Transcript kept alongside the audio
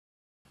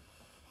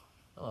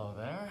Hello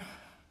there,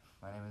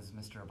 my name is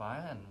Mr.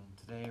 Abaya, and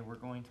today we're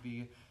going to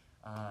be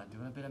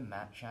doing a bit of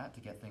mat chat to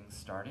get things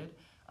started.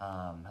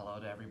 Hello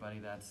to everybody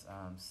that's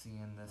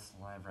seeing this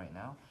live right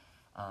now,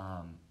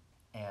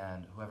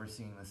 and whoever's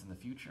seeing this in the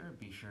future,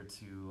 be sure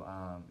to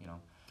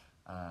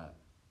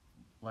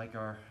like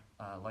our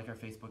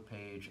Facebook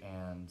page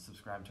and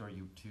subscribe to our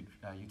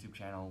YouTube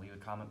channel. Leave a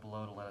comment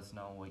below to let us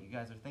know what you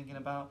guys are thinking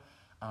about,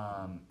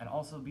 and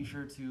also be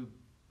sure to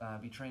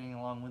be training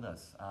along with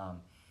us.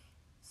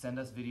 Send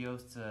us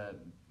videos to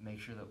make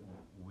sure that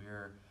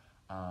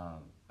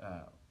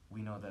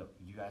we know that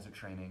you guys are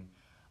training,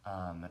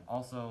 and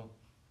also,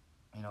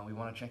 we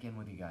want to check in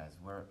with you guys.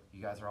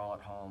 You guys are all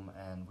at home,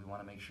 and we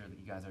want to make sure that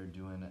you guys are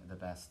doing the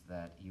best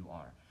that you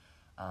are.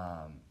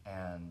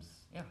 And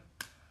yeah,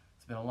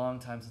 it's been a long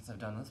time since I've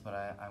done this, but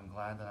I'm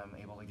glad that I'm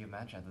able to give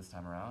mat chat this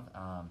time around.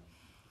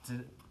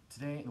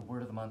 Today, the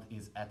word of the month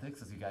is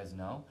ethics, as you guys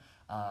know,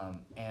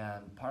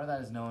 and part of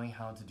that is knowing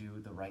how to do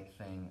the right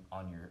thing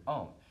on your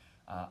own.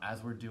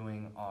 As we're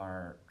doing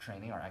our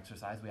training, our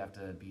exercise, we have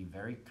to be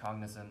very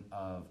cognizant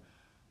of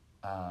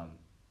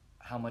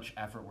how much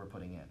effort we're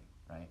putting in,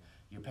 right?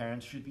 Your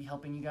parents should be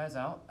helping you guys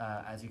out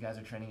as you guys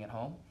are training at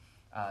home.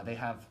 They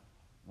have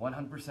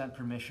 100%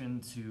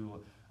 permission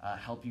to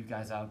help you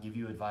guys out, give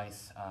you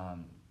advice,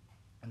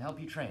 and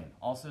help you train.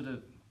 Also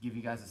to give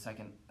you guys a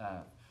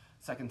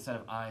second set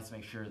of eyes to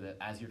make sure that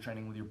as you're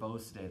training with your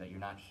bows today, that you're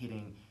not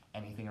hitting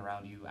anything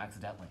around you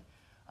accidentally.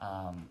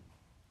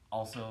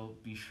 Also,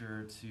 be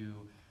sure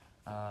to,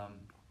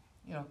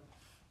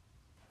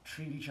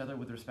 treat each other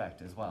with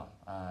respect as well.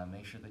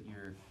 Make sure that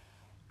you're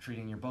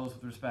treating your bows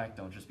with respect.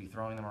 Don't just be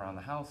throwing them around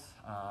the house.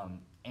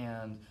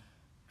 And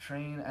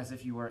train as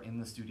if you are in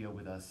the studio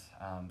with us,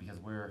 because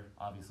we're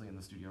obviously in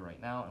the studio right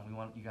now, and we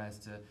want you guys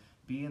to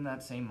be in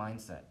that same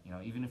mindset.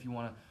 Even if you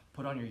want to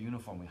put on your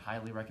uniform, we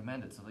highly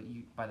recommend it so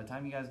that by the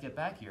time you guys get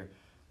back here,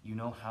 you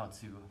know how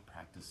to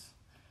practice.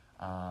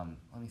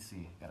 Let me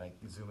see. Gotta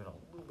zoom in a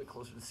little bit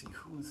closer to see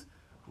who's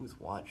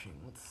watching.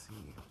 Let's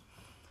see.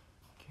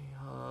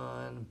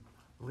 Kehan,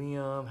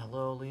 Liam.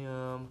 Hello,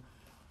 Liam.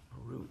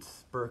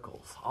 Roots,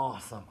 Burkles.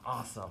 Awesome.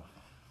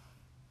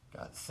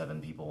 Got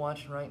 7 people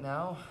watching right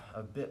now.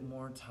 A bit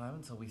more time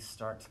until we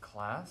start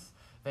class.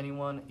 If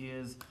anyone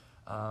is,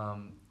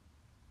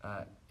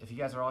 if you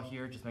guys are all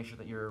here, just make sure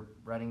that you're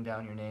writing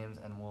down your names,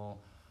 and we'll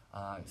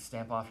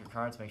stamp off your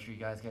cards. Make sure you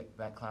guys get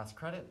that class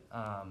credit.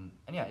 And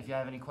yeah, if you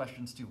have any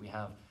questions too, we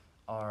have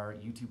our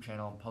YouTube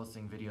channel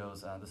posting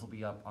videos. This will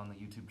be up on the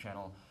YouTube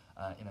channel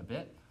in a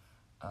bit,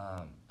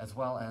 as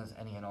well as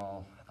any and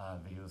all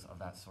videos of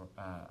that sort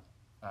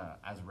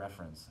as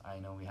reference. I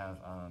know we have,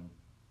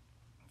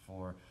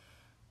 for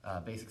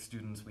basic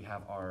students, we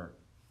have our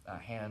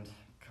hand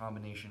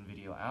combination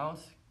video out,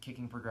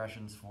 kicking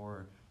progressions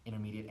for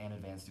intermediate and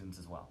advanced students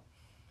as well.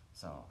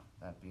 So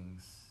that being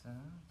said,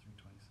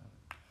 327.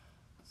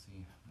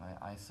 See, my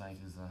eyesight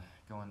is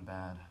going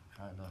bad. I'm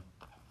trying to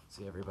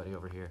see everybody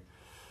over here.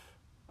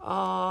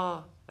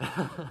 Ah,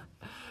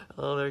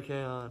 hello there,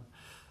 Keon.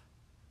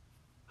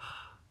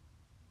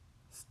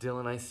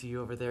 Dylan, I see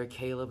you over there.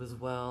 Caleb as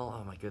well.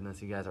 Oh my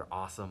goodness, you guys are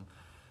awesome.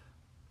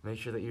 Make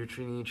sure that you're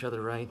treating each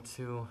other right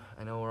too.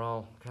 I know we're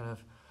all kind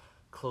of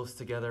close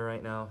together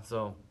right now,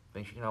 so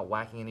make sure you're not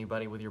whacking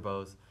anybody with your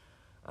bows.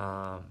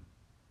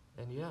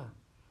 And yeah,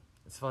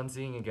 it's fun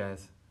seeing you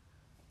guys.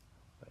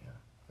 But yeah,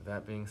 with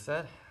that being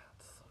said,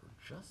 it's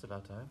just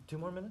about time. 2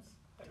 more minutes?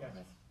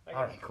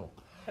 All right, cool.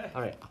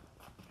 All right.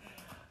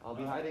 I'll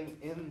be hiding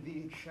in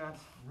the chat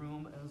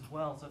room as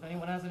well, so if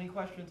anyone has any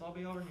questions, I'll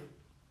be over here.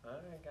 All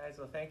right, guys.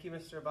 Well, thank you,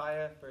 Mr.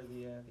 Abaya, for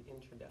the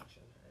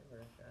introduction. Right?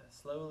 We're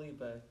slowly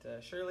but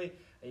surely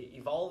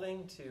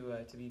evolving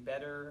to be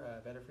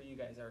better for you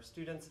guys, our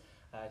students,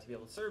 to be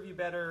able to serve you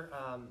better,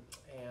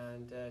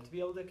 and to be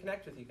able to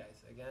connect with you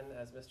guys. Again,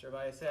 as Mr.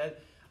 Abaya said,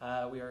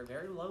 we are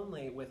very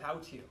lonely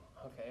without you.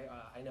 Okay,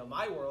 I know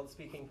my world,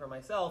 speaking for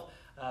myself,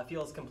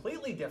 feels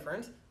completely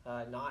different,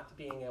 not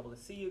being able to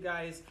see you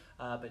guys,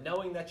 but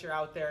knowing that you're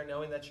out there,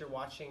 knowing that you're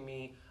watching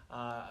me,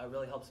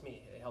 really helps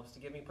me. It helps to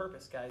give me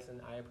purpose, guys,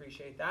 and I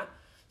appreciate that.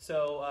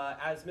 So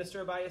as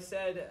Mr. Abaya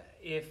said,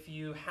 if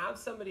you have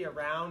somebody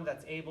around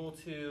that's able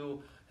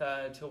to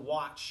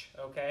watch,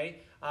 okay,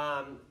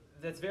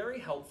 that's very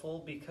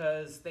helpful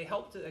because they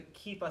help to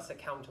keep us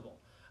accountable.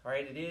 All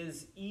right, it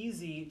is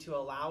easy to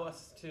allow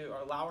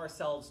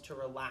ourselves to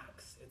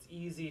relax. It's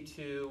easy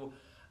to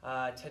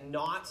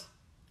not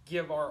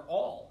give our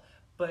all,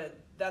 but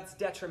that's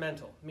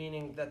detrimental,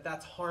 meaning that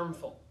that's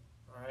harmful.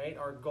 All right,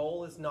 our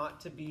goal is not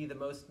to be the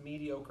most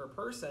mediocre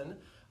person.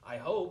 I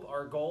hope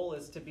our goal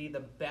is to be the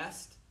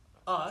best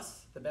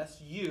us, the best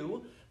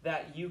you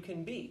that you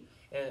can be.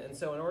 And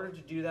so in order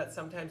to do that,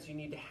 sometimes you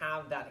need to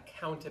have that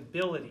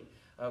accountability.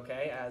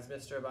 Okay, as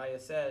Mr.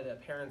 Abaya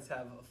said, parents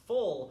have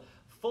full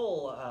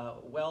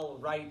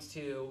right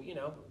to,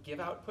 give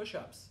out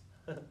push-ups,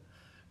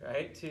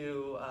 right?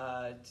 To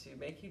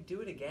make you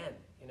do it again.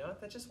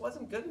 That just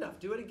wasn't good enough.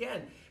 Do it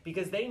again.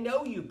 Because they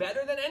know you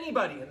better than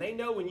anybody. And they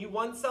know when you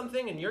want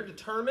something and you're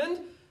determined,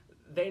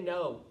 they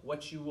know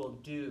what you will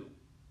do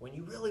when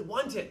you really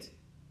want it.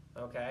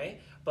 okay?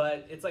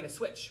 But it's like a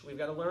switch. We've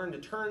got to learn to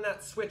turn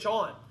that switch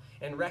on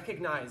and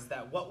recognize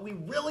that what we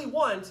really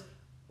want,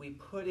 we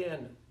put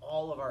in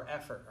all of our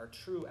effort, our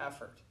true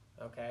effort,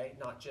 okay?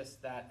 Not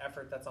just that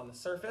effort that's on the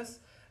surface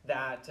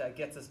that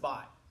gets us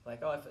by.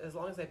 Like, oh, as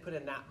long as I put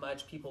in that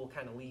much, people will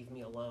kind of leave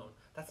me alone.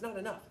 That's not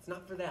enough. It's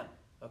not for them,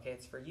 okay?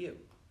 It's for you.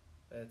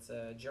 It's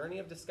a journey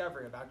of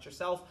discovery about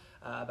yourself,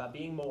 about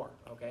being more,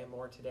 okay?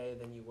 More today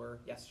than you were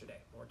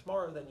yesterday. More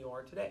tomorrow than you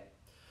are today.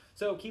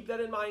 So keep that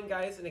in mind,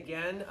 guys. And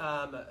again,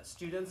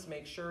 students,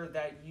 make sure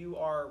that you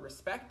are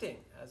respecting,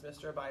 as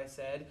Mr. Abaya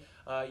said,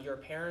 your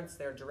parents,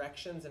 their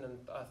directions and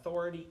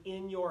authority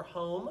in your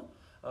home,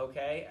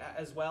 okay,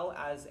 as well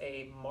as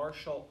a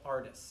martial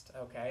artist,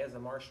 okay? As a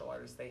martial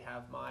artist, they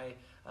have my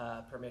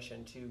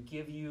permission to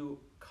give you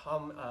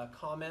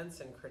comments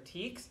and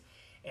critiques.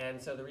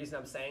 And so the reason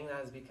I'm saying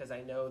that is because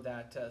I know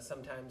that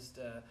sometimes,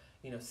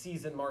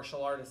 seasoned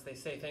martial artists, they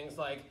say things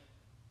like,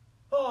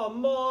 "Oh,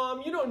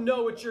 Mom, you don't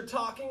know what you're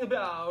talking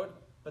about."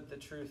 But the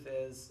truth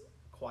is,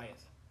 quiet,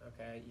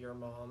 okay? Your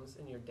moms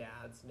and your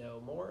dads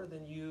know more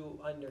than you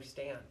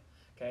understand,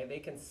 okay? They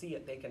can see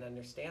it, they can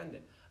understand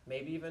it,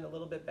 maybe even a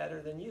little bit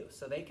better than you.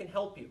 So they can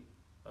help you,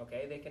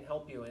 okay? They can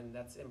help you, and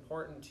that's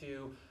important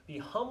to be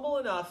humble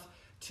enough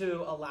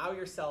to allow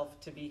yourself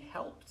to be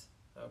helped,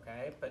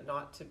 okay? But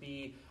not to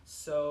be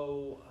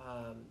so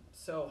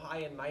high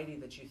and mighty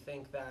that you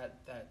think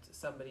that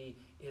somebody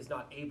is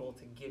not able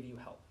to give you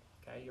help.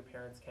 Okay, your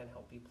parents can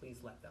help you.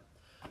 Please let them.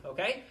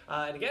 Okay,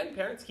 and again,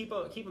 parents, keep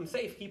them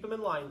safe. Keep them in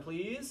line,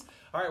 please.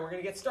 All right, we're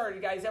going to get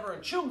started, guys.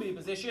 Everyone, chumbi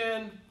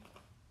position.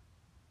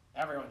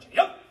 Everyone,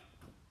 yup.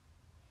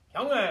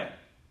 Hyungwe.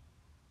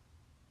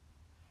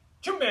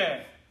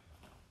 Chumbi.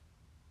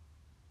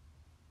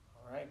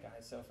 All right,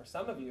 guys. So for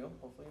some of you,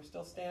 hopefully you're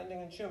still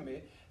standing in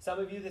chumbi. Some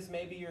of you, this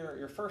may be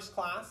your first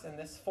class in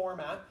this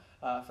format.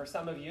 For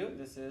some of you,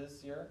 this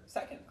is your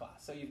second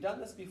class. So you've done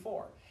this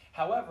before.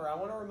 However, I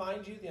want to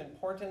remind you the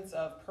importance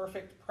of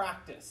perfect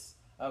practice,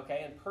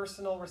 okay, and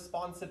personal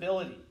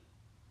responsibility.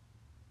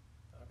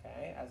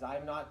 Okay, as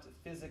I'm not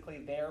physically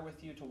there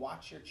with you to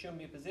watch your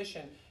chumbi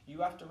position,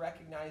 you have to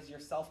recognize your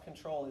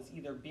self-control is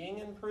either being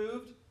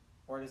improved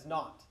or it is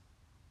not.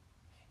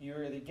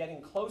 You're either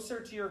getting closer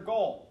to your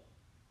goal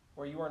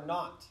or you are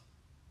not.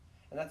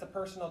 And that's a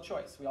personal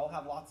choice. We all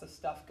have lots of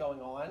stuff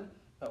going on,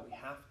 but we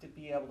have to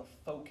be able to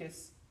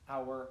focus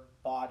our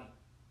body.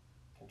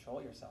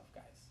 Control yourself,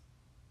 guys.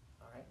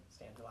 All right,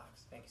 stand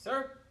relaxed. Thank you,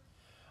 sir.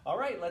 All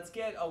right, let's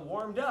get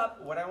warmed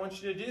up. What I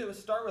want you to do is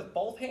start with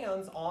both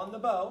hands on the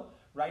bow.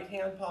 Right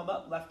hand palm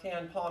up, left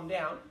hand palm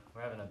down.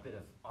 We're having a bit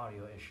of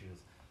audio issues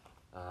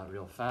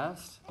real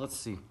fast. Let's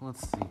see.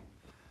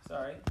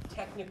 Sorry,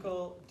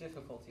 technical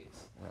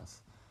difficulties.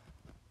 Yes.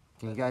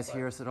 Can you guys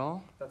hear us at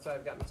all? That's why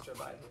I've got Mr.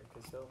 Abide here,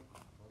 because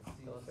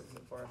he'll fix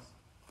it for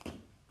us.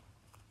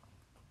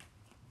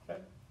 Okay,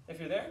 if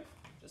you're there,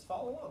 just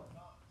follow along.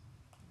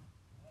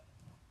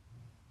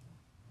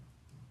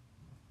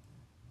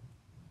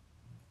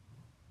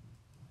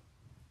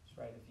 That's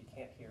right, if you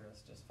can't hear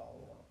us, just follow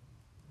along.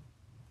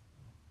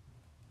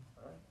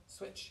 All right,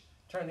 switch.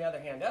 Turn the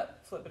other hand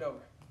up, flip it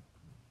over.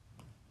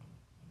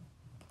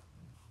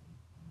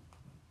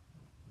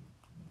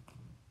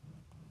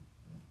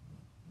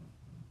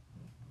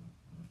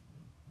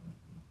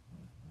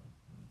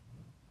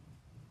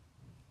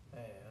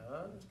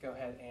 And go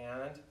ahead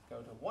and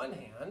go to one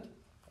hand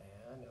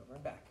and over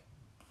and back.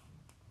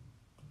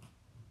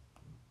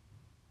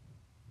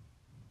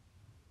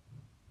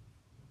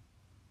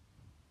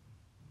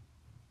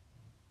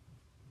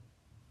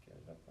 Get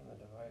it up on the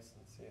device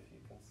and see if you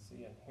can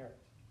see and hear it.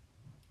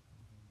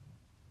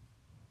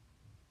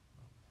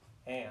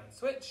 And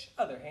switch,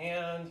 other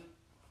hand.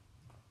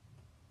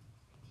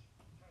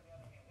 Turn the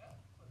other hand up,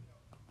 flip it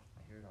over.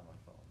 I hear it on my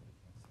phone, but I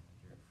can't seem to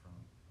hear it from.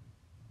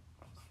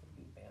 Just could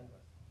be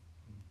bandwidth.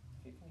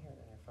 If you can hear it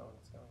on your phone,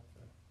 it's going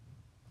through.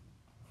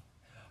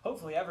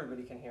 Hopefully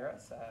everybody can hear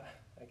us.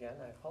 Again,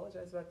 I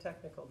apologize about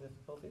technical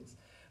difficulties.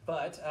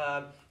 But,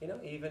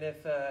 even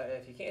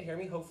if you can't hear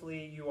me,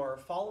 hopefully you are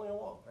following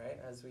along, right?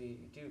 As we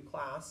do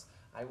class,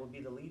 I will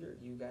be the leader.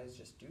 You guys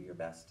just do your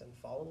best and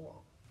follow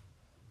along.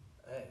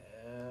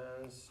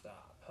 And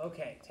stop.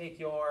 Okay, take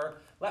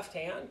your left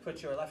hand,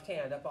 put your left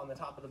hand up on the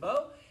top of the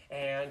bow,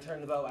 and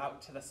turn the bow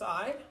out to the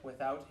side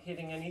without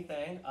hitting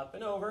anything, up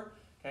and over.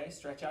 Okay,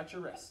 stretch out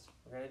your wrist.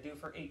 We're going to do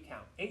for 8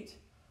 count. 8,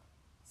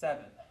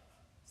 7,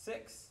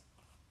 6,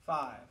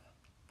 5,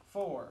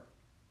 4,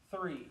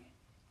 3,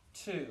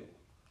 2,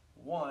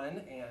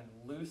 1, and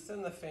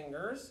loosen the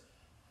fingers.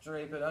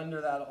 Drape it under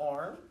that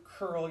arm.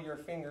 Curl your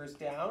fingers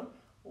down.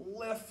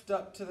 Lift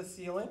up to the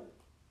ceiling.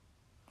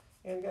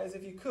 And guys,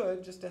 if you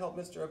could, just to help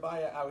Mr.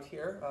 Abaya out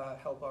here,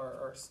 help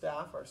our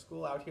staff, our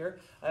school out here,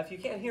 if you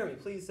can't hear me,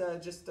 please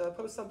just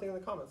post something in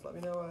the comments. Let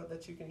me know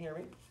that you can hear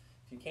me.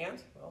 If you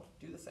can't, well,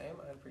 do the same.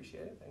 I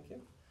appreciate it. Thank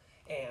you.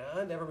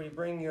 And everybody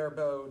bring your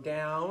bow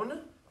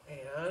down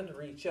and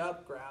reach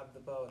up, grab the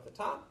bow at the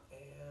top,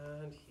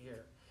 and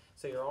here.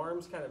 So your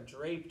arms kind of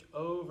draped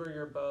over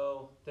your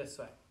bow this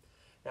way.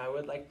 Now, I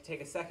would like to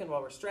take a second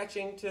while we're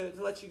stretching to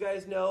let you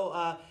guys know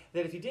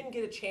that if you didn't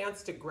get a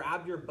chance to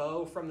grab your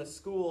bow from the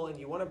school and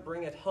you want to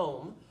bring it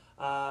home,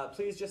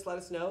 please just let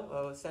us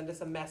know. Send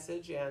us a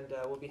message, and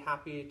we'll be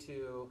happy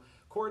to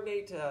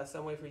coordinate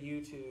some way for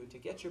you to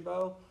get your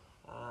bow.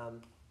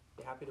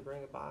 Be happy to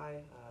bring it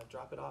by,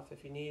 drop it off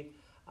if you need,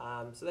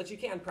 so that you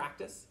can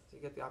practice, so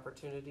you get the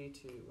opportunity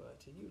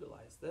to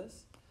utilize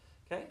this.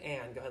 Okay,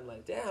 and go ahead and let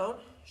it down.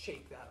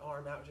 Shake that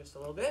arm out just a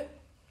little bit.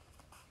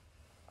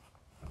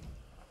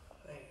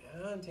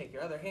 And take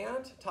your other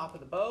hand, top of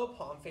the bow,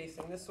 palm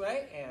facing this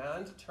way,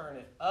 and turn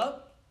it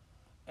up,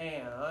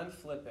 and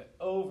flip it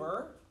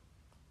over,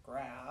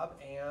 grab,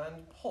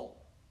 and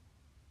pull.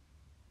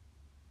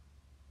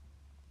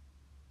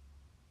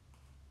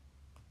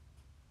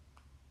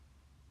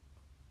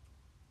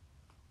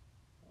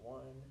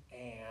 One,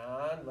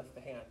 and lift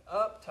the hand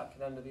up, tuck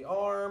it under the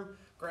arm,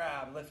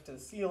 grab, lift to the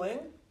ceiling,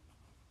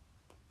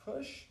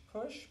 push,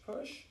 push,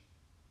 push.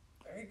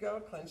 There you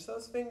go, clench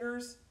those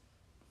fingers.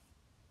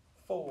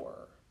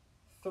 4,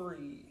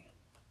 3,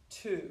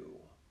 2,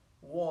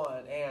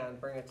 1,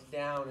 and bring it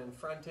down in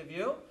front of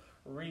you.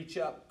 Reach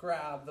up,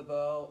 grab the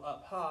bow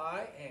up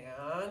high,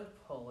 and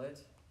pull it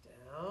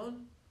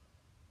down.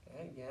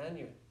 Okay, again,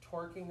 you're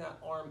torquing that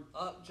arm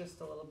up just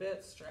a little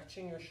bit,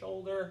 stretching your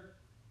shoulder.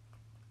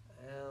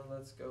 And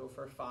let's go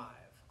for 5,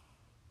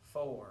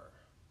 4,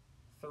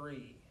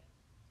 3,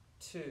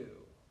 2,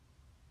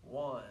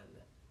 1,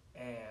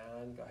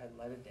 and go ahead and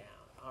let it down.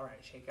 All right,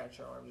 shake out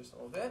your arm just a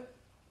little bit.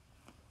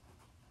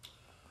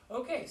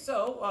 Okay,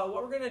 so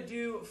what we're going to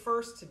do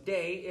first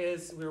today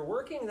is we're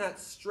working that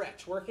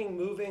stretch,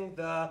 moving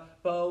the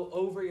bow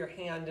over your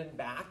hand and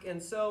back.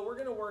 And so we're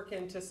going to work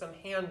into some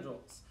hand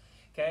rolls.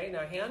 Okay,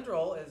 now hand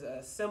roll is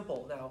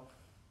simple. Now,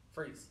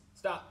 freeze,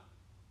 stop.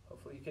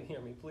 Hopefully you can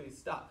hear me. Please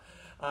stop.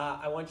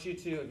 I want you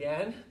to,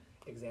 again,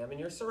 examine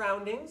your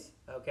surroundings,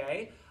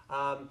 okay?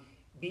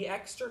 Be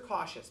extra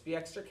cautious, be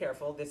extra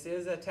careful. This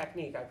is a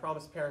technique. I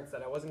promised parents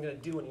that I wasn't going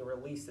to do any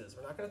releases.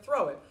 We're not going to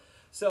throw it.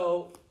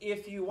 So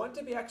if you want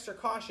to be extra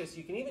cautious,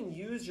 you can even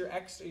use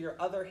your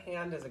other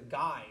hand as a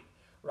guide,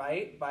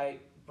 right? By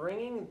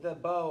bringing the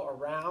bow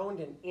around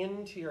and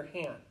into your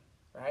hand,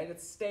 right?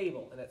 It's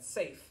stable and it's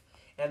safe.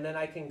 And then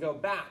I can go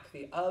back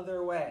the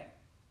other way,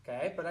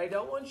 okay? But I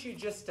don't want you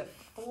just to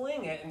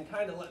fling it and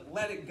kind of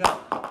let it go,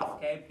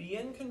 okay? Be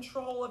in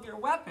control of your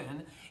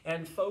weapon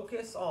and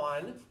focus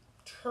on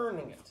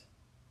turning it,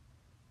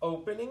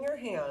 opening your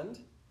hand,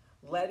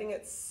 letting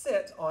it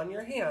sit on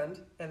your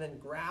hand, and then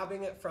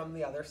grabbing it from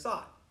the other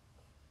side.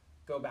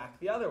 Go back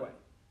the other way.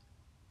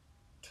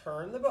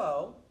 Turn the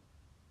bow,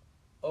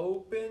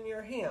 open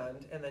your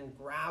hand, and then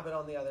grab it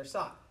on the other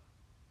side.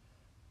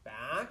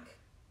 Back,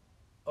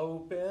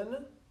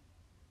 open.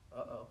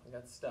 Uh-oh, I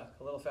got stuck.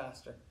 A little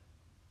faster.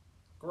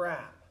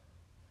 Grab,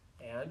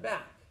 and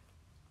back.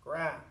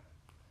 Grab,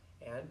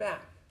 and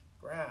back.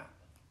 Grab.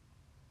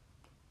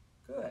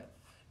 Good.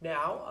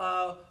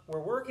 Now, we're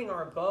working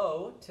our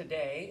bow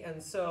today,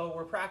 and so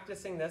we're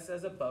practicing this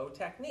as a bow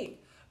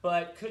technique.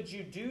 But could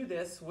you do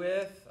this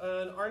with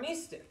an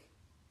arnis stick?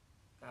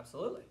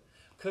 Absolutely.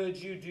 Could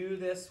you do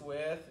this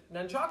with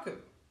nunchaku?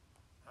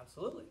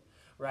 Absolutely.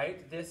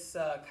 Right? This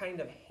kind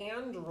of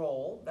hand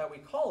roll that we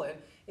call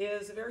it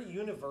is a very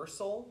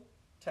universal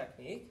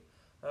technique.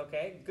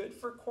 Okay? Good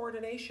for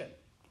coordination.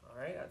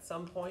 All right? At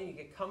some point, you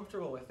get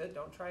comfortable with it.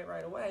 Don't try it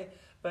right away.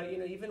 But,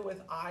 even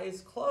with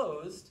eyes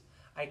closed,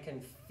 I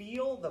can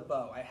feel the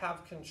bow. I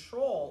have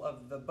control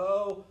of the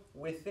bow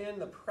within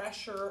the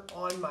pressure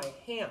on my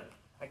hand.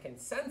 I can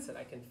sense it.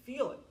 I can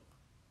feel it.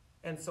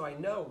 And so I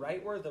know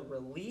right where the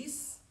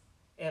release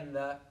and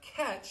the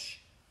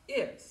catch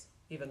is,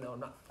 even though I'm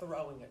not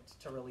throwing it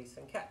to release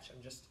and catch.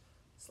 I'm just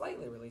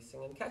slightly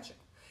releasing and catching.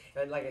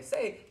 And like I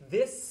say,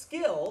 this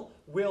skill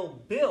will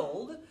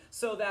build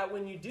so that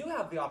when you do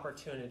have the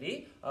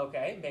opportunity,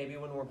 okay, maybe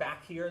when we're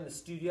back here in the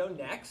studio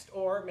next,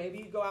 or maybe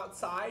you go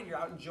outside, you're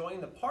out enjoying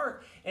the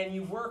park, and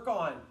you work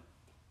on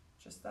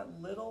just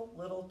that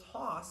little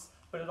toss,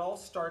 but it all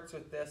starts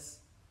with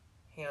this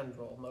hand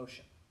roll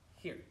motion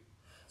here.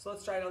 So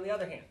let's try it on the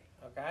other hand,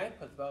 okay?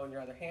 Put the bow in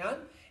your other hand,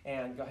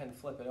 and go ahead and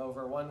flip it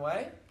over one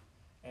way,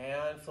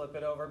 and flip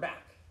it over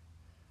back.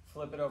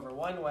 Flip it over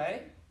one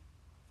way,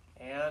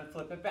 and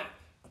flip it back.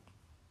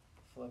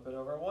 Flip it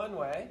over one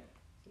way.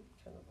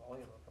 Turn the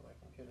volume up on my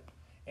computer.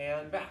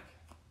 And back.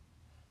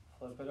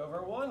 Flip it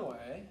over one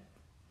way.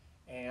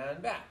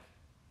 And back.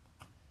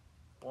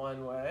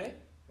 One way.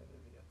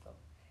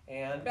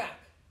 And back.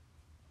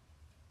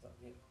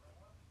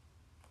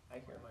 I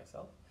hear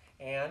myself.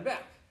 And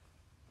back.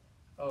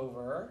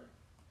 Over.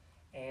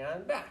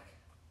 And back.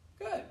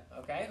 Good.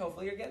 Okay,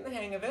 hopefully you're getting the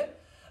hang of it.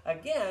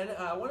 Again,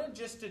 I wanted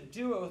just to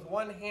do it with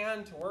one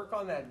hand to work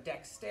on that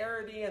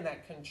dexterity and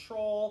that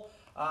control.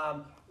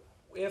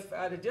 If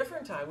at a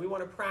different time we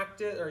want to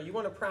practice, or you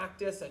want to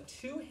practice a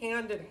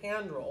two-handed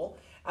hand roll,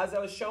 as I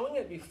was showing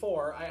it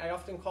before, I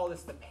often call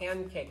this the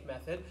pancake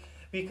method,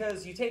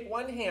 because you take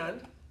one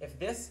hand, if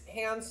this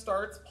hand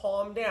starts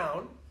palm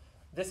down,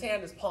 this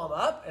hand is palm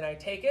up, and I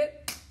take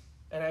it,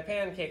 and I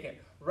pancake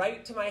it.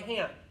 right to my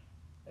hand.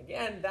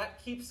 Again,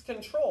 that keeps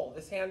control.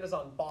 This hand is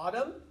on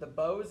bottom, the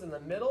bow's in the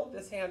middle,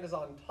 this hand is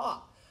on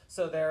top.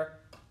 So they're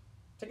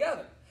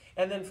together.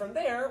 And then from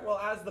there, well,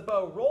 as the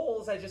bow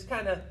rolls, I just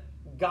kind of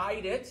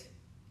guide it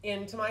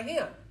into my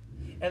hand.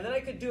 And then I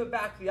could do it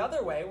back the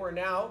other way, where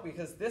now,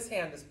 because this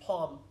hand is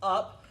palm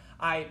up,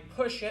 I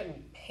push it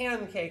and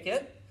pancake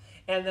it,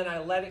 and then I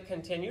let it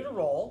continue to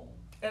roll,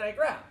 and I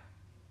grab.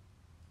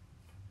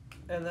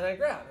 And then I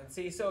grab. And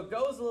see, so it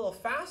goes a little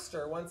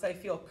faster once I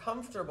feel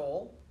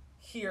comfortable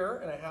here,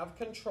 and I have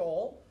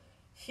control.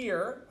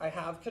 Here, I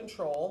have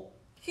control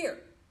here.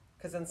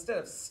 Because instead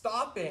of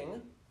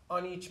stopping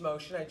on each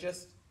motion, I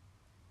just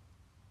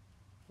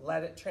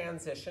let it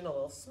transition a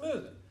little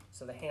smoother.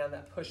 So the hand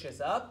that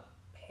pushes up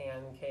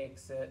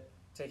pancakes it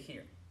to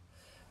here.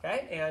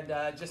 Okay,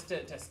 and just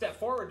to step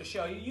forward to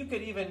show you, you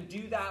could even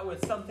do that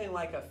with something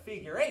like a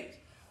figure eight,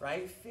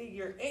 right?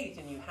 Figure eight,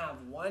 and you have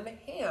one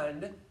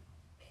hand,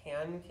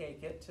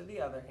 pancake it to the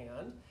other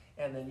hand,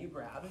 and then you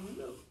grab and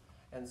you move.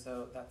 And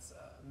so that's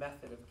a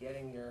method of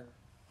getting your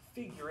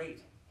figure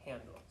eight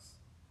hand rolls.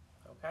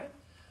 Okay?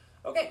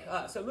 Okay,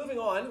 so moving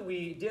on,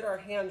 we did our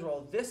hand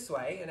roll this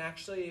way, and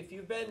actually if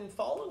you've been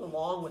following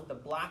along with the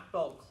Black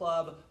Belt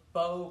Club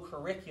bow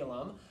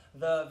curriculum,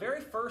 the very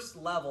first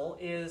level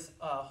is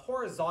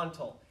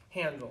horizontal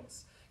hand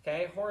rolls.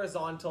 Okay,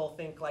 horizontal,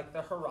 think like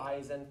the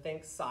horizon,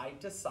 think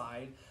side to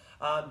side.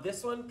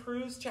 This one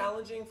proves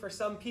challenging for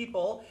some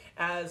people,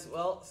 as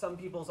well, some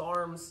people's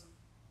arms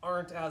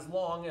aren't as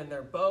long and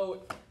their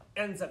bow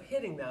ends up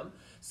hitting them.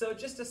 So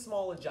just a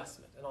small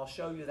adjustment, and I'll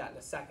show you that in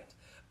a second.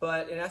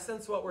 But in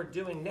essence, what we're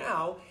doing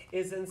now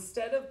is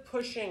instead of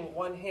pushing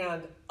one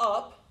hand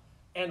up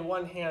and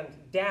one hand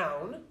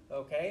down,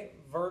 okay,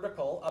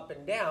 vertical, up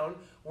and down,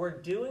 we're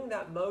doing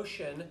that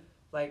motion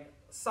like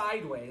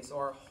sideways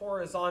or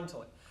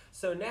horizontally.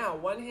 So now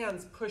one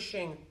hand's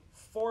pushing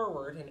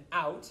forward and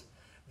out,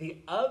 the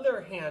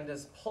other hand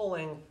is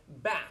pulling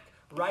back.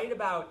 Right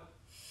about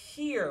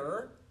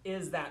here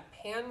is that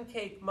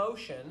pancake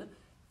motion,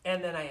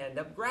 and then I end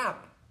up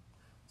grabbing.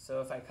 So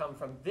if I come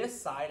from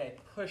this side, I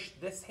push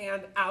this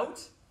hand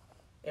out,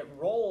 it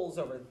rolls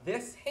over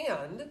this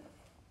hand,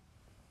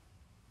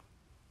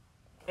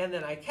 and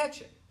then I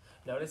catch it.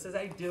 Notice as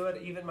I do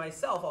it, even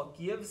myself, I'll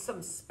give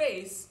some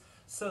space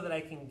so that I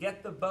can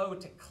get the bow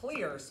to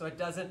clear so it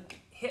doesn't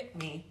hit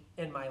me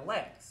in my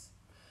legs.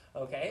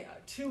 Okay,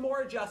 two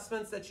more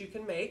adjustments that you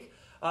can make.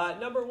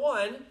 Number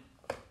one,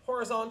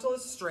 horizontal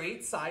is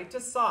straight, side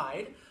to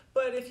side,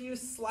 but if you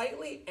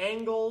slightly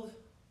angled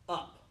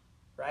up,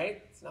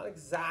 right? It's not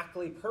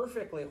exactly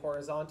perfectly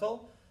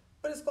horizontal,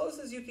 but as close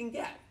as you can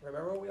get.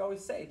 Remember what we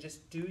always say,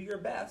 just do your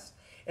best.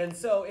 And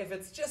so if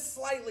it's just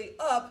slightly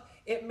up,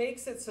 it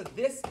makes it so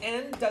this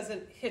end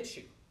doesn't hit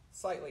you.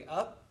 Slightly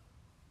up.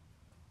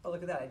 Oh,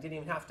 look at that. I didn't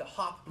even have to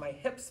hop my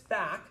hips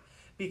back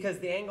because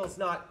the angle's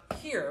not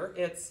here.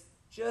 It's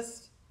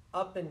just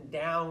up and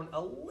down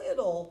a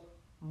little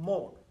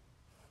more.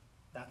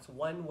 That's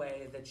one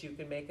way that you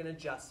can make an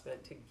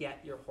adjustment to get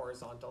your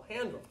horizontal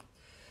hand roll.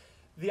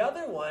 The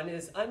other one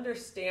is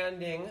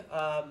understanding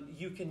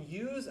you can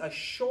use a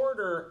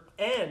shorter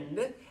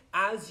end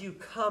as you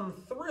come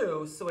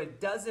through so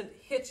it doesn't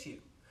hit you.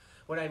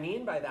 What I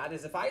mean by that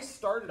is if I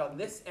started on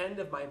this end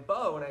of my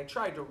bow and I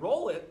tried to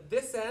roll it,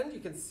 this end, you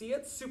can see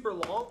it's super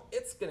long,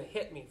 it's going to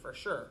hit me for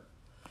sure.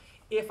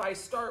 If I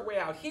start way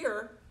out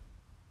here,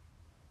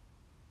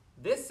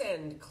 this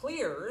end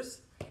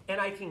clears and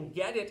I can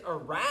get it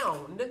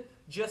around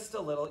just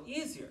a little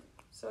easier.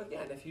 So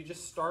again, if you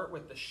just start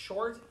with the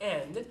short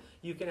end,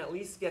 you can at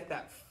least get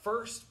that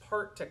first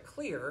part to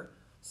clear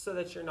so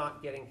that you're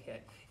not getting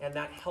hit. And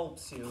that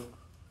helps you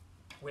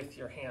with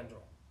your hand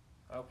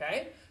roll.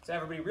 Okay? So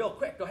everybody real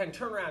quick, go ahead and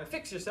turn around and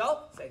fix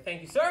yourself. Say,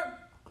 thank you, sir.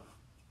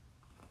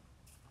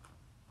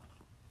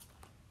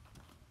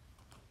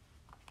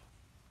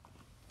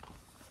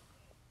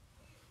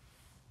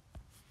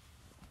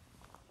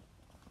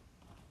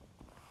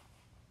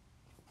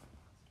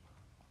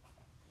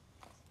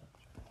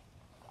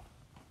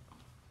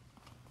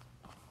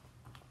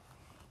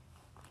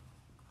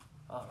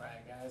 All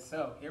right, guys,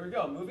 so here we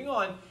go. Moving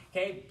on.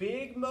 Okay,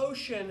 big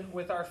motion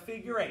with our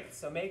figure eight.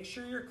 So make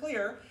sure you're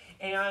clear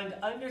and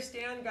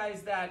understand,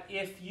 guys, that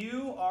if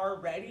you are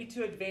ready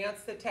to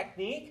advance the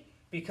technique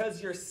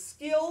because your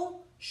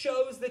skill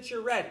shows that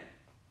you're ready.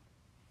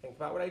 Think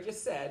about what I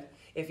just said.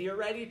 If you're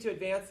ready to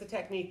advance the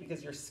technique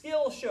because your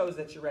skill shows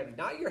that you're ready,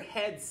 not your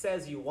head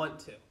says you want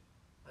to.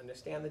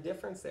 Understand the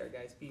difference there,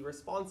 guys. Be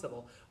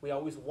responsible. We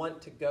always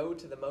want to go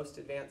to the most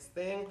advanced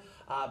thing,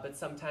 but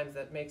sometimes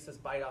that makes us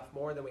bite off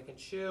more than we can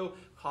chew,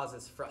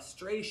 causes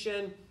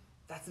frustration.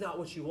 That's not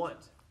what you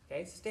want.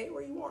 Okay, stay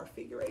where you are.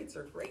 Figure eights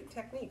are a great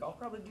technique. I'll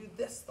probably do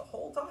this the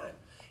whole time.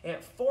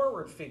 And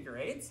forward figure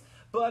eights,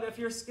 but if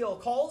your skill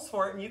calls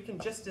for it and you can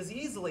just as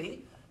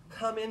easily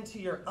come into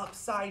your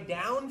upside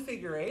down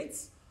figure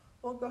eights,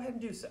 well, go ahead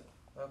and do so.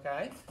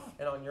 Okay?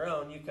 And on your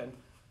own, you can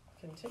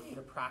continue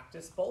to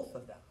practice both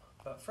of them.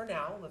 But for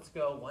now, let's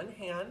go one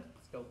hand,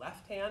 let's go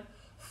left hand,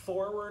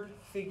 forward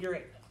figure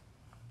eight.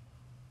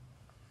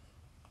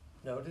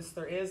 Notice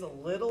there is a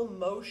little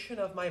motion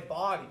of my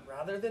body.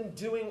 Rather than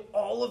doing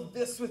all of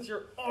this with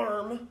your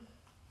arm,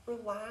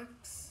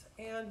 relax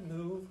and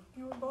move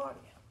your body.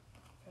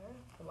 Okay?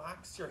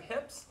 Relax your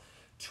hips,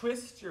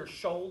 twist your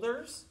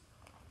shoulders.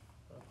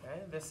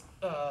 Okay? This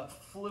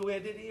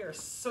fluidity or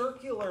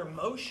circular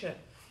motion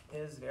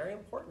is very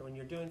important when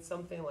you're doing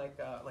something like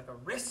a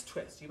wrist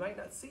twist. You might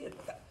not see it,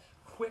 but that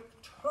quick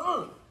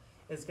turn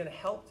is going to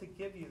help to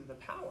give you the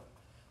power.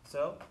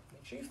 So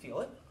make sure you feel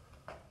it.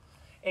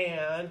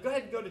 And go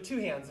ahead and go to two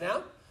hands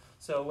now.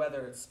 So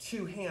whether it's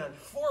two hand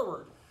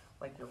forward,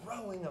 like you're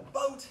rowing a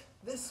boat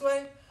this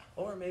way,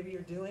 or maybe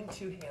you're doing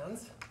two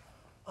hands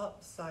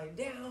upside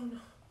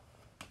down.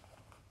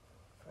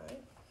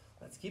 Right?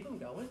 Let's keep them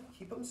going.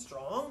 Keep them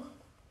strong.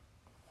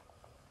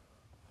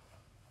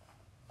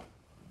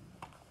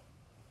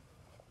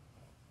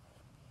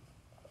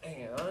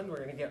 And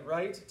we're going to get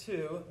right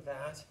to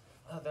that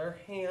other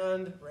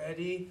hand.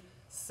 Ready,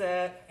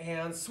 set,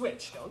 and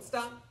switch. Don't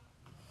stop.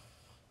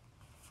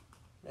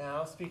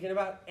 Now, speaking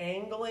about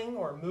angling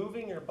or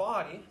moving your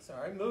body,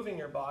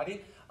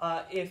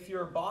 if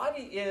your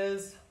body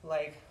is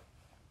like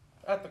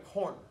at the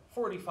corner,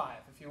 45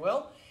 if you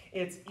will,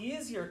 it's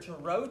easier to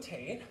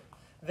rotate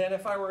than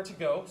if I were to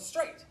go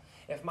straight.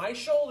 If my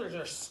shoulders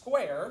are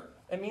square,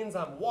 it means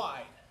I'm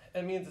wide.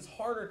 It means it's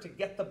harder to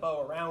get the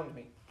bow around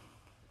me.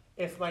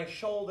 If my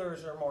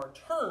shoulders are more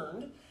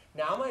turned,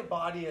 now my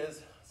body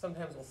is,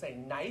 sometimes we'll say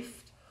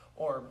knifed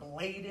or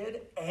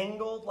bladed,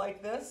 angled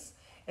like this.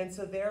 And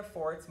so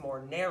therefore it's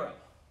more narrow.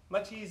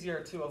 Much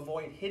easier to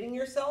avoid hitting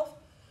yourself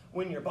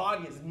when your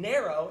body is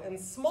narrow and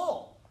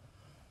small.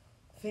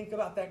 Think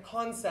about that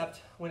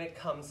concept when it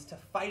comes to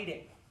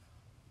fighting.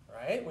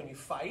 Right? When you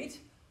fight,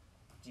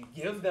 do you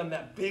give them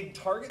that big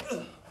target?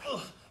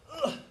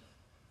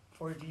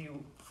 Or do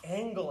you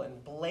angle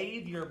and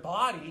blade your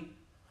body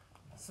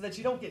so that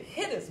you don't get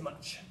hit as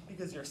much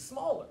because you're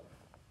smaller?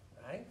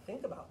 Right?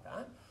 Think about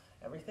that.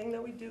 Everything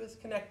that we do is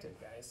connected,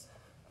 guys.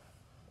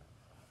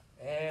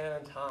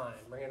 And time.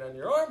 Bring it under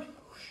your arm.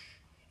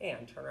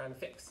 And turn around and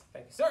fix.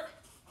 Thank you, sir.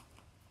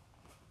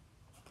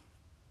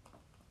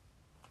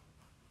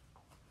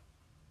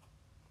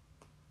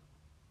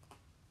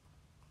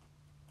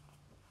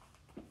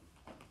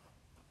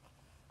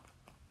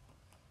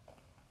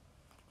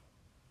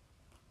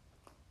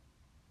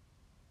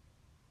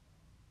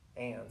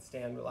 And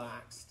stand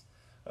relaxed.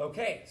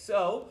 Okay,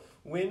 so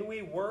when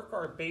we work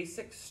our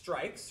basic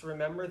strikes,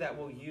 remember that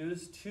we'll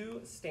use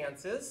two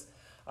stances.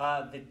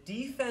 The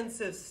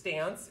defensive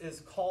stance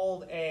is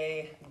called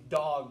a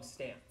dog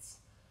stance.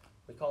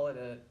 We call it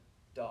a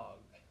dog.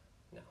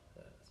 No,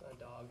 it's not a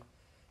dog.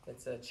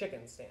 It's a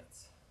chicken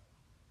stance.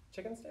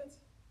 Chicken stance?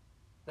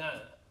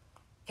 No.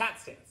 Cat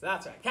stance.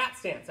 That's right. Cat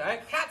stance. All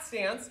right. Cat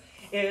stance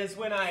is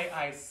when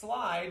I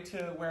slide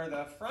to where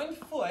the front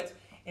foot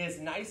is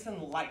nice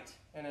and light.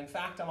 And in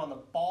fact, I'm on the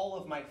ball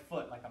of my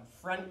foot, like I'm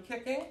front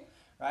kicking.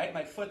 Right?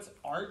 My foot's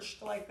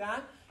arched like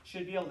that.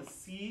 Should be able to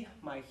see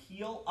my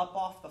heel up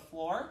off the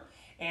floor.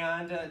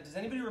 And does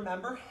anybody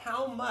remember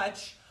how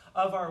much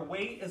of our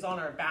weight is on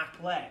our back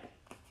leg?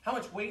 How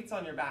much weight's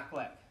on your back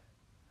leg?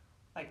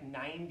 Like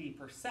 90%.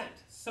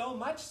 So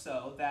much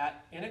so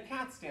that in a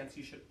cat stance,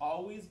 you should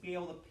always be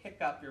able to pick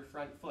up your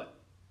front foot.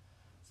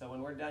 So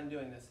when we're done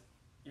doing this,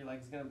 your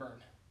leg's going to burn.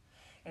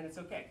 And it's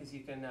okay, because you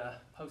can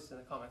post in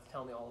the comments,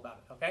 tell me all about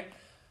it, okay?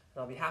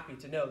 And I'll be happy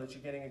to know that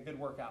you're getting a good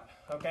workout,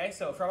 okay?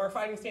 So from our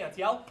fighting stance,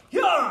 yell,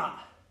 yeah!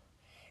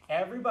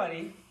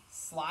 Everybody,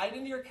 slide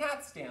into your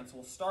cat stance.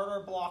 We'll start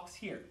our blocks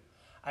here.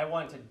 I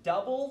want a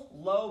double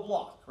low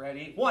block.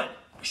 Ready? 1.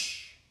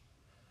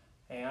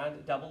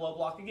 And double low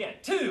block again.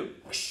 2.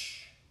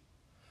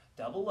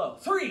 Double low.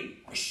 3.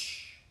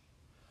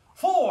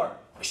 4.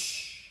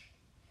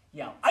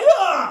 Yell.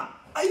 Ayah!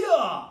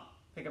 Ayah!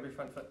 Pick up your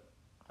front foot.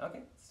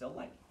 Okay, still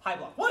light. High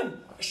block.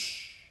 1.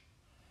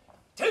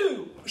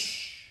 2.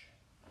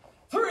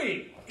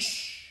 3.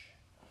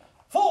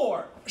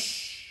 4.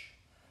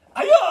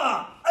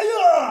 Ayah!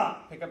 Ayah!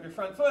 Pick up your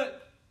front foot.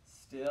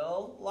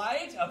 Still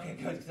light. Okay,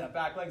 good, because that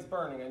back leg's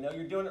burning. I know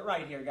you're doing it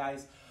right here,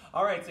 guys.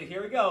 All right, so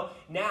here we go.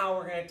 Now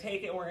we're going to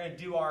take it and we're going to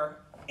do our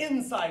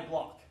inside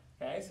block.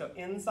 Okay, so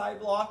inside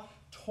block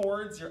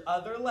towards your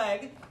other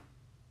leg.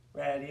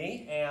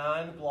 Ready,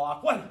 and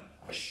block 1.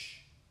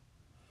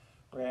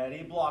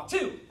 Ready, block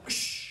 2.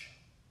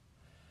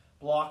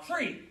 Block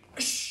 3.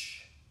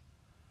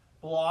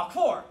 Block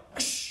 4.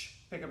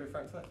 Pick up your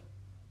front foot.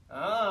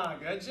 Ah,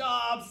 good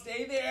job.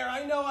 Stay there.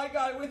 I know I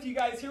got it with you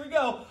guys. Here we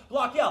go.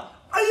 Block, yell.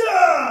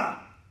 Ayah!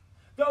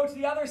 Go to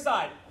the other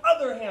side.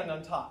 Other hand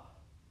on top.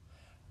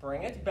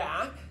 Bring it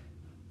back.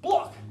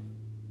 Block.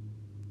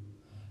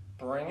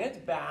 Bring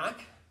it back.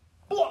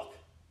 Block.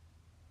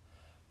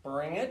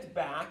 Bring it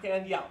back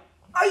and yell.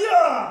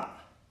 Ayah!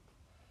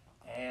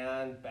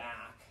 And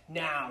back.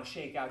 Now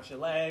shake out your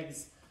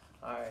legs.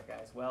 All right,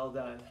 guys. Well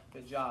done.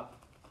 Good job.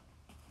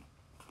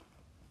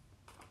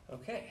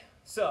 Okay.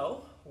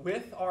 So,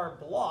 with our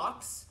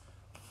blocks,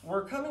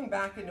 we're coming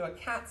back into a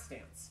cat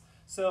stance.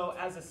 So,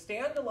 as a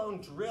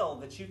standalone drill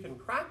that you can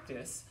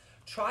practice,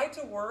 try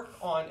to work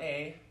on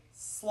a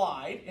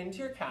slide into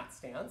your cat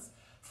stance.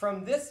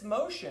 From this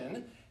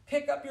motion,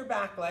 pick up your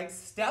back leg,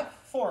 step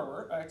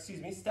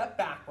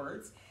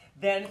backwards,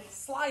 then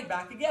slide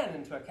back again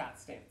into a cat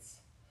stance.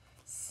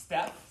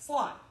 Step,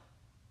 slide.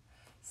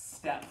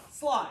 Step,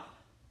 slide.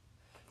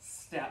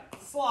 Step,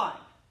 slide.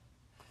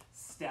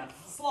 Step,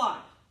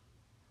 slide.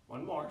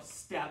 One more.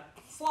 Step,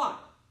 slide.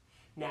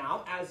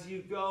 Now, as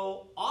you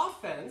go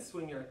offense,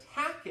 when you're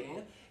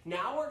attacking,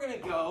 now we're going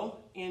to go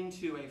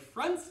into a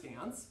front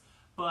stance,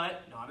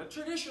 but not a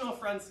traditional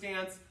front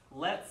stance.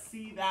 Let's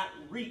see that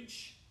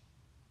reach.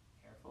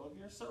 Careful of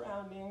your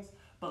surroundings,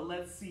 but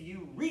let's see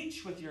you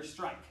reach with your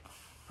strike.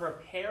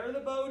 Prepare the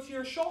bow to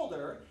your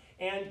shoulder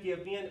and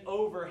give me an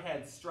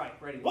overhead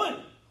strike. Ready?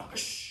 1.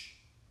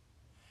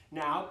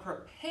 Now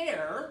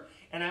prepare,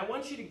 and I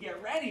want you to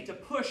get ready to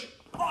push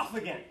off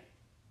again.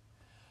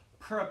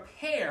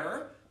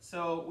 Prepare,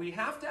 so we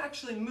have to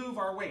actually move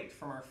our weight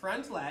from our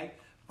front leg,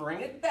 bring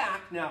it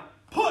back. Now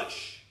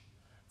push.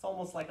 It's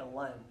almost like a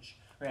lunge.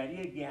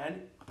 Ready?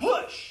 Again.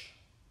 Push.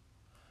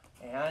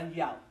 And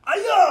yell.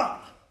 Ayah!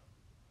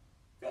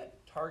 Good.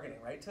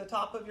 Targeting right to the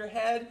top of your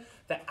head.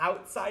 The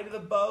outside of the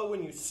bow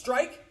when you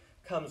strike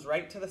comes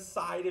right to the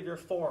side of your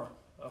forearm.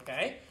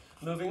 Okay?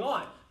 Moving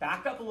on.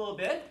 Back up a little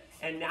bit.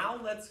 And now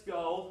let's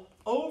go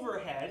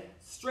overhead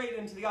straight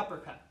into the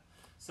uppercut.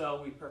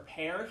 So we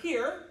prepare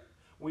here.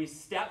 We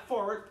step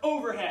forward,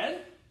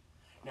 overhead.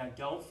 Now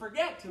don't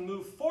forget to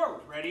move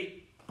forward.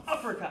 Ready?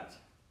 Uppercut.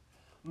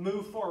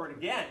 Move forward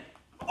again.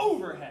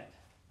 Overhead.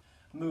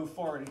 Move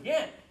forward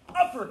again.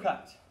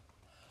 Uppercut.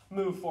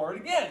 Move forward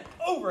again.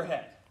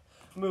 Overhead.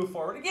 Move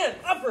forward again.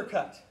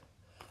 Uppercut.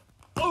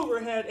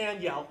 Overhead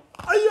and yell.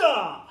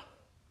 Ayah!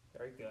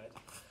 Very good.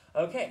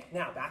 Okay,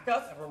 now back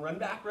up. Everyone run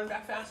back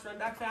fast, run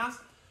back fast.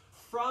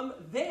 From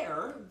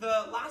there,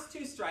 the last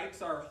 2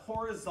 strikes are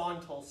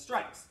horizontal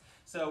strikes.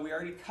 So we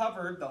already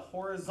covered the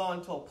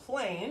horizontal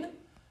plane,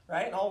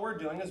 right? And all we're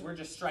doing is we're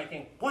just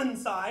striking one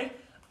side,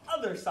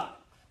 other side.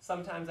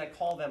 Sometimes I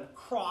call them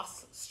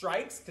cross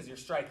strikes because you're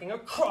striking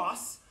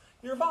across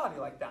your body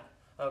like that.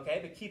 Okay,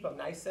 but keep them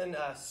nice and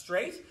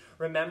straight.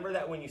 Remember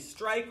that when you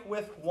strike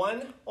with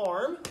one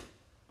arm,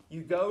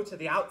 you go to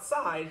the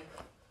outside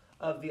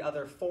of the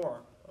other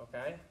forearm.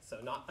 Okay, so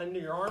not under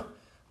your arm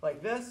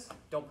like this.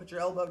 Don't put your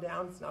elbow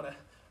down. It's not a,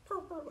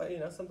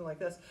 something like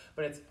this,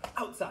 but it's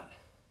outside.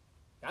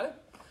 Got it?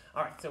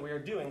 All right, so we are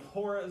doing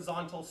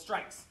horizontal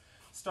strikes.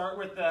 Start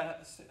with the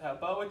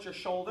bow at your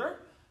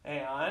shoulder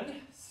and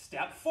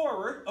step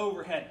forward,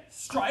 overhead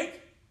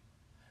strike.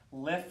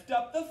 Lift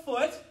up the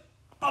foot,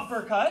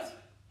 uppercut.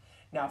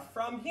 Now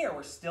from here,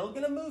 we're still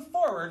going to move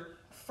forward.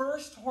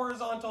 First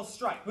horizontal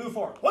strike. Move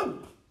forward.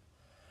 1.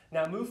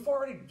 Now move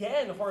forward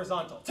again,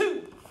 horizontal.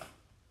 2.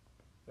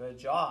 Good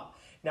job.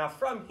 Now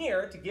from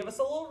here, to give us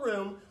a little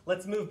room,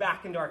 let's move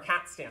back into our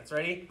cat stance.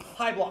 Ready?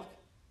 High block.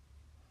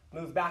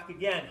 Move back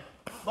again.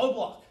 Low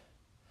block.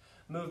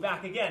 Move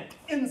back again.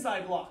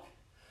 Inside block.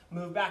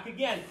 Move back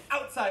again.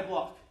 Outside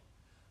block.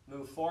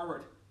 Move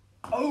forward.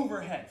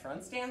 Overhead.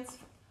 Front stance.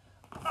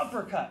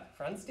 Uppercut.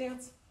 Front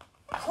stance.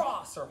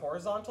 Cross or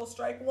horizontal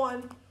strike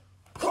 1.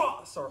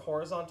 Cross or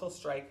horizontal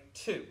strike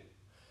 2.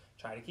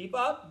 Try to keep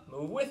up.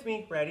 Move with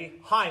me. Ready?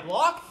 High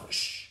block.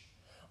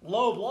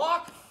 Low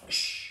block.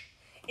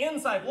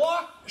 Inside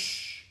block.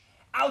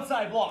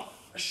 Outside block.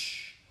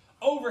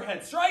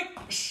 Overhead strike.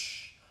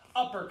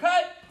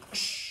 Uppercut.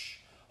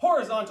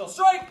 Horizontal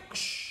strike.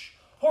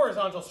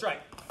 Horizontal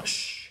strike.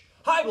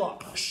 High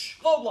block.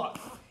 Low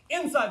block.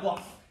 Inside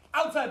block.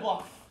 Outside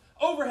block.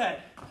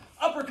 Overhead.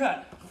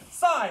 Uppercut.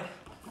 Side.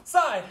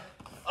 Side.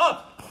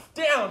 Up.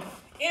 Down.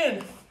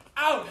 In.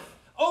 Out.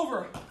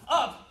 Over.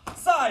 Up.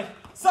 Side.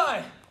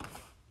 Side.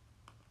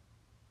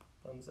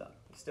 Thumbs up.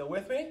 You still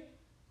with me?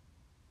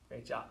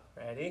 Great job.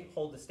 Ready?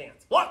 Hold the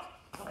stance. Block.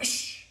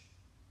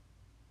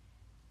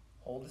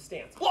 Hold the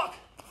stance. Block.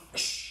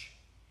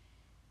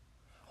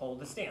 Hold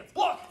the stance.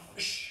 Block.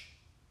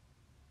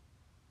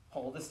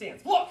 Hold the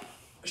stance. Block.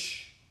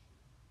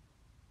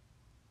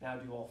 Now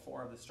do all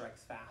 4 of the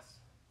strikes fast.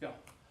 Go.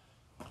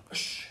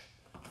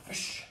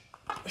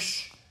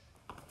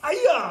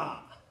 Ayah!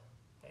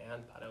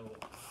 And pado.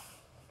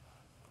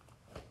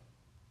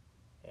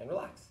 And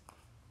relax.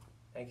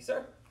 Thank you,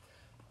 sir.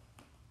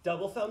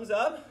 Double thumbs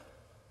up.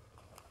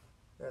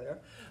 There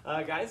they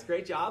are. Guys,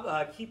 great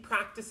job. Keep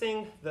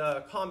practicing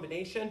the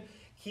combination.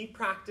 Keep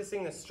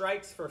practicing the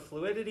strikes for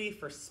fluidity,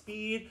 for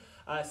speed,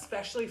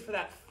 especially for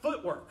that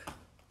footwork.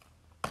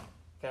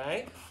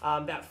 Okay?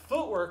 That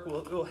footwork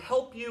will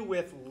help you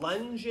with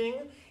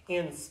lunging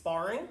in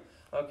sparring.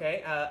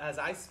 Okay? As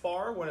I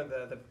spar, one of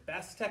the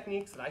best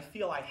techniques that I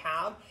feel I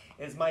have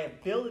is my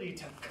ability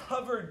to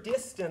cover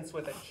distance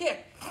with a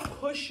kick,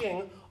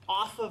 pushing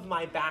off of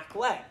my back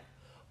leg.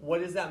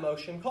 What is that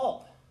motion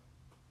called?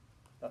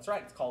 That's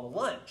right, it's called a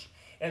lunge.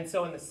 And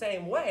so in the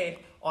same way,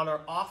 on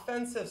our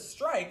offensive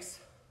strikes,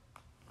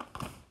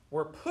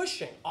 we're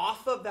pushing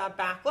off of that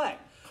back leg.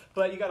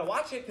 But you got to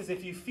watch it, because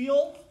if you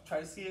feel, try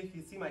to see if you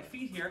can see my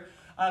feet here,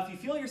 if you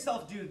feel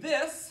yourself do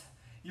this,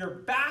 your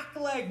back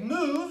leg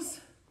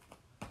moves,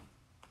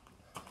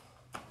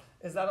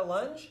 Is that a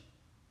lunge?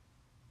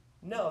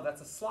 No,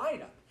 that's a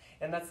slide up.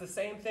 And that's the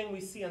same thing we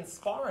see in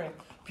sparring.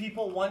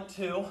 People want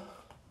to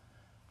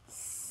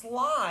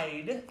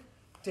slide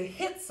to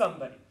hit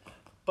somebody.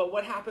 But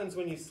what happens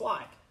when you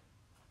slide?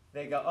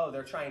 They go, oh,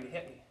 they're trying to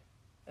hit me.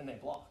 And they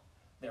block.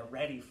 They're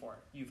ready for it.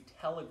 You've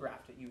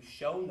telegraphed it. You've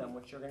shown them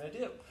what you're going to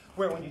do.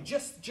 Where when you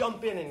just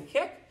jump in and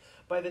kick,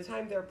 by the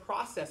time they're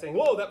processing,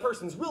 whoa, that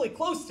person's really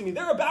close to me,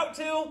 they're about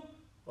to,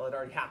 well, it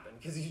already happened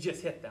because you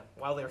just hit them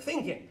while they're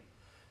thinking.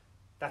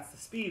 That's the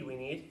speed we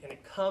need, and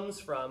it comes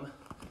from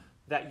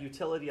that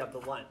utility of the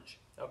lunge,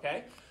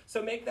 okay?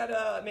 So make that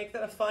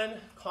a fun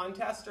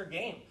contest or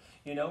game.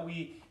 You know,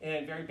 we,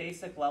 in very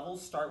basic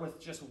levels, start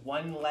with just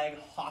one leg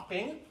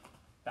hopping,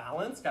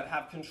 balance, got to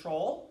have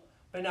control.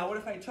 But now what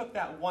if I took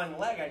that one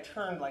leg, I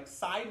turned like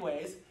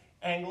sideways,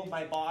 angled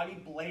my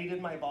body,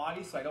 bladed my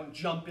body so I don't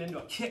jump into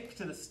a kick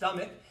to the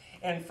stomach,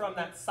 and from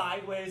that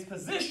sideways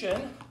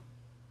position,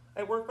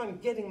 I work on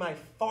getting my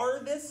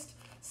farthest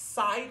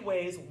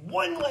sideways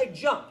one leg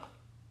jump.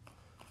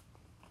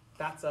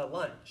 That's a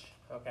lunge,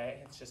 okay?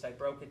 It's just I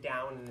broke it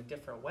down in a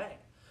different way.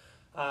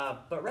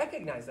 But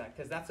recognize that,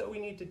 because that's what we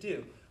need to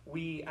do.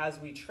 As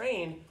we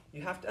train,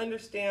 you have to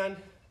understand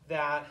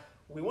that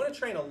we want to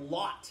train a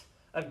lot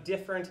of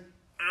different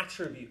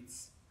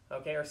attributes,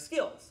 okay, or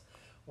skills.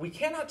 We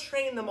cannot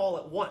train them all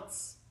at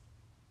once.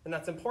 And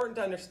that's important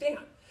to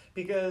understand,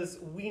 because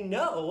we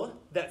know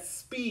that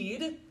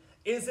speed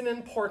is an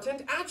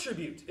important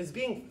attribute. Is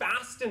being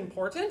fast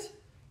important?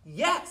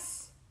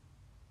 Yes,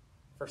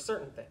 for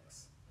certain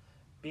things.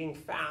 Being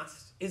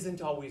fast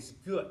isn't always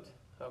good,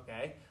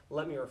 okay?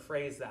 Let me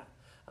rephrase that.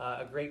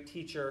 A great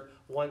teacher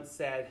once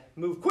said,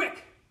 move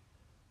quick,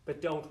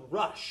 but don't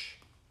rush,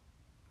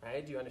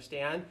 right? Do you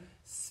understand?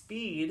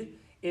 Speed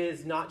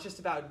is not just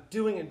about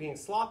doing and being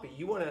sloppy.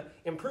 You want to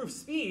improve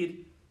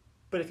speed,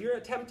 but if you're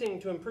attempting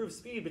to improve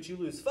speed but you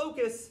lose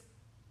focus,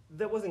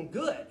 that wasn't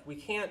good. We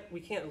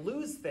can't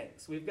lose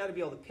things. We've got to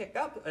be able to pick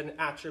up an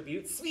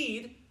attribute,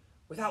 speed,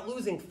 without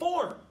losing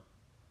form.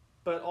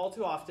 But all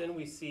too often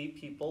we see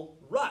people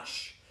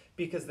rush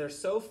because they're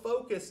so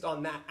focused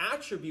on that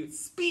attribute,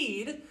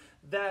 speed,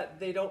 that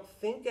they don't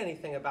think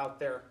anything about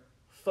their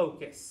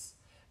focus,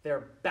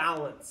 their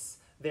balance,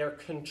 their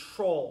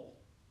control.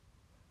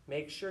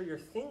 Make sure you're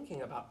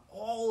thinking about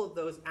all of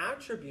those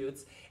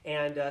attributes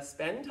and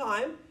spend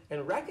time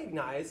and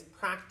recognize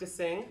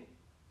practicing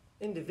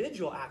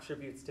individual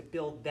attributes to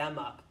build them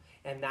up,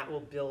 and that will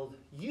build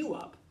you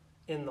up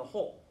in the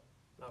whole,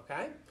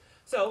 okay?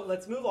 So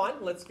let's move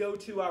on. Let's go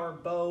to our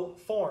bow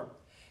form,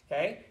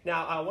 okay?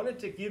 Now, I wanted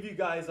to give you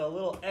guys a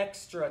little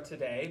extra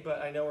today,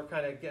 but I know we're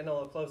kind of getting a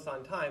little close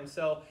on time.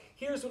 So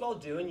here's what I'll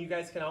do, and you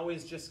guys can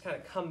always just kind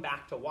of come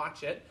back to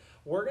watch it.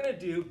 We're going to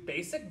do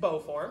basic bow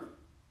form,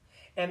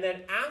 and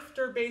then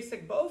after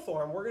basic bow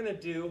form, we're going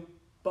to do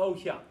bow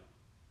hyung.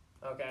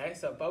 Okay,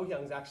 so bow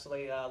hyung is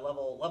actually a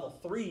level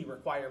 3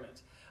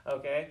 requirement.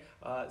 Okay,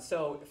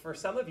 so for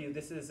some of you,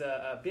 this is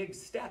a big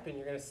step, and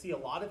you're going to see a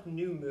lot of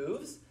new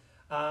moves.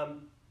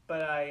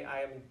 But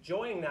I am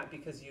enjoying that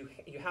because you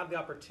have the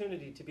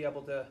opportunity to be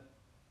able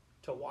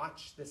to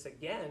watch this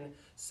again.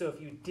 So if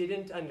you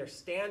didn't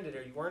understand it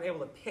or you weren't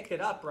able to pick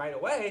it up right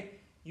away,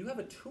 you have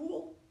a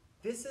tool.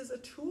 This is a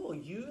tool.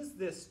 Use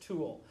this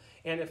tool.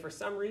 And if for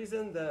some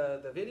reason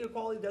the video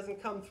quality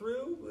doesn't come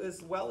through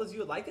as well as you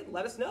would like it,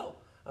 let us know.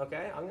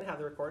 Okay, I'm going to have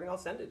the recording. I'll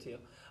send it to you.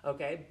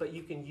 Okay, but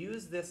you can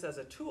use this as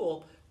a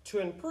tool to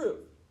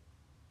improve.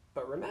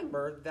 But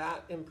remember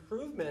that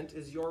improvement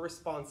is your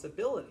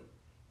responsibility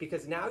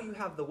because now you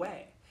have the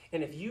way.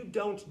 And if you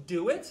don't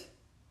do it,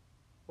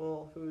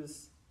 well,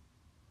 whose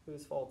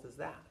fault is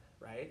that,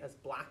 right? As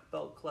Black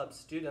Belt Club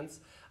students,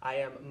 I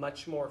am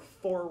much more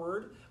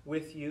forward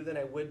with you than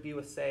I would be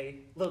with, say,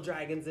 Little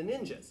Dragons and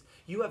Ninjas.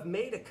 You have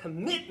made a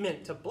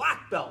commitment to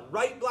Black Belt,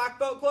 right, Black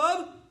Belt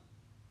Club?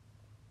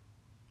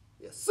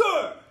 Yes,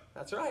 sir.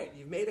 That's right.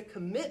 You've made a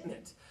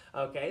commitment.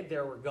 Okay,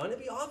 there were going to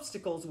be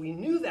obstacles. We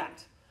knew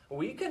that.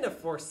 We couldn't have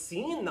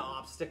foreseen the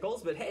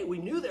obstacles, but hey, we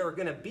knew there were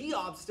going to be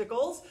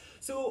obstacles.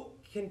 So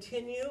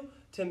continue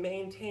to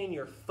maintain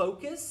your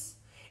focus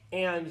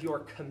and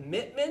your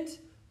commitment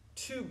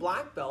to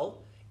Black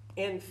Belt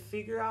and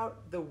figure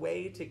out the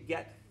way to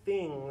get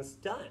things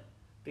done.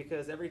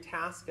 Because every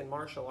task in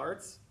martial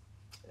arts,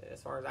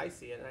 as far as I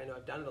see it, and I know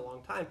I've done it a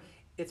long time,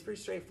 it's pretty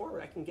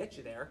straightforward. I can get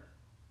you there.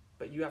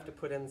 But you have to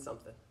put in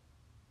something.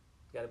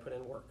 You got to put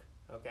in work,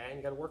 okay? And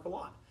you got to work a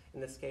lot. In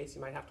this case,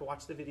 you might have to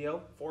watch the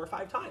video 4 or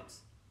 5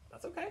 times.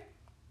 That's okay.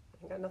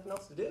 Ain't got nothing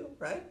else to do,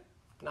 right?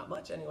 Not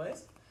much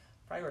anyways.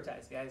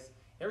 Prioritize, guys.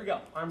 Here we go.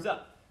 Arms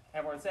up.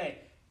 Everyone say,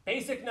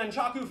 basic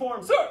nunchaku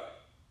form, sir!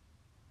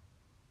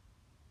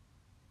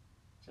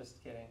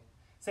 Just kidding.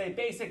 Say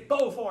basic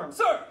bow form,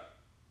 sir!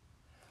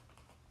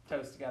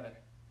 Toes together.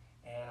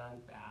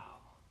 And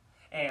bow.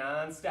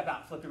 And step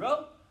out. Flip your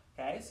bow.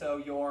 Okay, so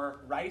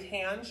your right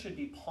hand should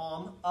be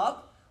palm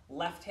up,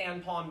 left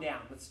hand palm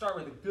down. Let's start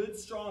with a good,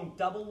 strong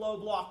double low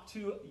block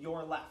to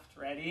your left.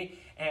 Ready?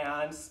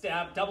 And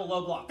step, double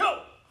low block.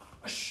 Go!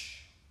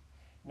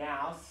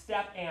 Now,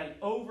 step and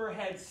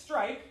overhead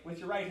strike with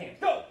your right hand.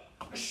 Go!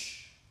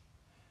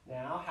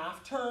 Now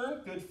half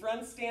turn, good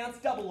front stance,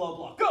 double low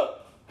block. Go!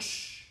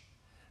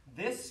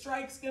 This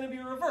strike's going to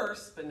be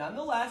reversed, but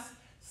nonetheless,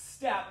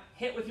 step,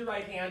 hit with your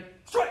right hand,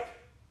 strike.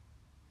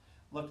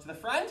 Look to the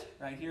front,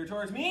 right here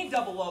towards me,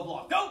 double low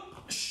block. Go!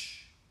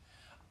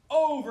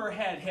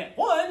 Overhead hit.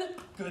 1,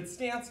 good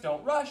stance,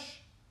 don't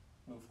rush.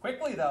 Move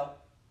quickly though.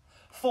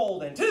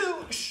 Fold and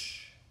 2.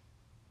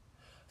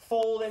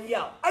 Fold and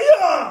yell.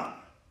 Aya!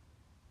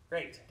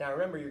 Great. Now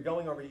remember, you're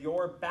going over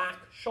your back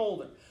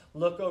shoulder.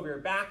 Look over your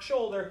back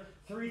shoulder,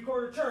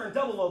 3/4 turn,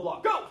 double low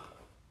block. Go!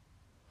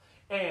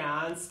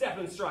 And step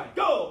and strike.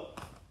 Go!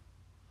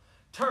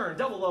 Turn,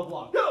 double low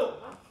block. Go!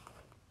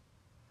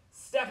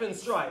 Step and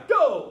strike.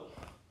 Go!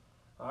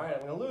 All right,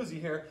 I'm going to lose you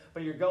here,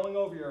 but you're going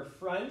over your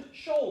front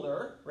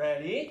shoulder.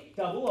 Ready?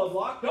 Double low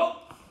block. Go!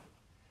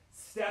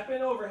 Step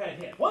and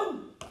overhead hit.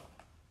 1.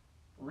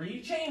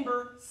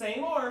 Rechamber.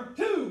 Same arm.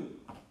 2.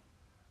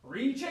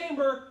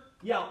 Rechamber.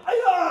 Yell.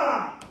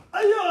 Aya!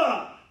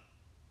 Aya!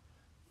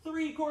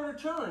 3/4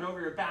 turn over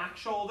your back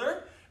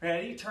shoulder.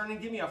 Ready? Turn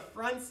and give me a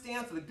front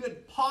stance with a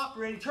good pop.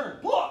 Ready?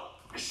 Turn. Block.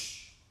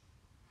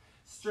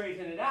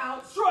 Straighten it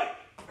out. Strike.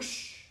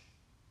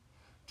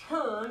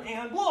 Turn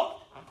and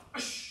block.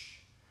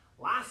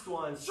 Last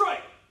one.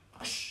 Strike.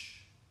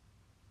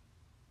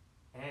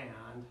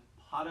 And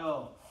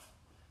pado.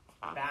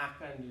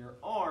 Back under your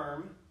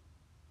arm.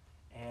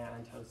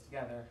 And toes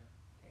together.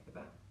 Take it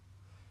back.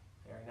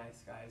 Very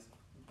nice, guys.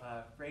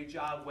 Great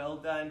job. Well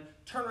done.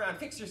 Turn around.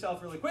 Fix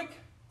yourself really quick.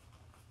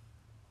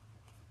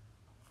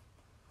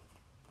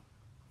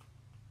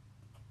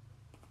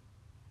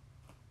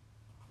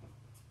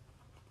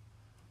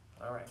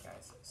 All right,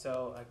 guys.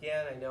 So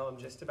again, I know I'm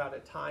just about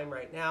at time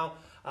right now,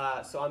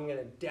 so I'm going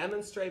to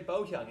demonstrate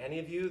Bohyung. Any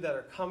of you that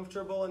are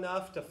comfortable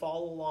enough to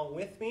follow along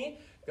with me,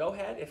 go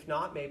ahead. If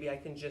not, maybe I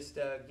can just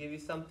give you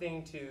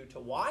something to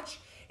watch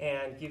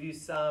and give you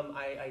some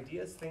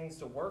ideas, things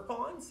to work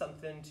on,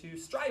 something to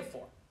strive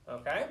for.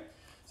 Okay?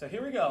 So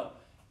here we go.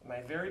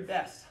 My very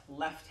best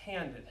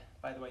left-handed.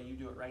 By the way, you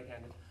do it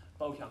right-handed.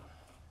 Bohyung.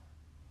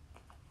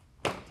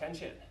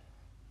 Tension.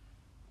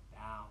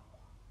 Down.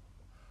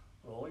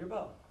 Roll your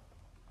bow.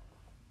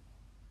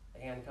 The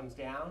hand comes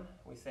down.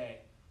 We say,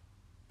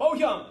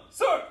 Bohyung,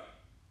 sir!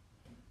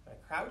 I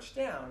crouch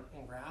down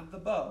and grab the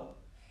bow,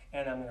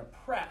 and I'm going to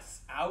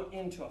press out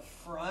into a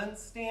front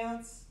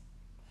stance,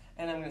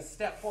 and I'm going to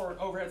step forward,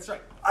 overhead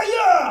strike.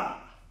 Aya!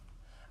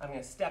 I'm going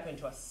to step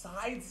into a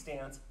side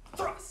stance,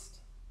 thrust.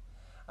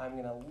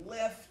 I'm going to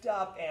lift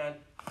up and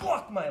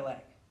block my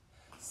leg.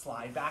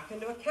 Slide back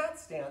into a cat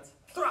stance,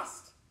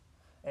 thrust.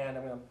 And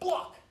I'm going to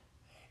block.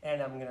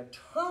 And I'm going to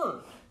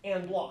turn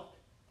and block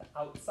the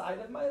outside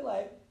of my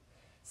leg.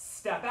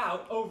 Step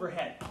out,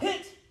 overhead,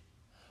 hit.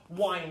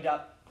 Wind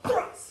up,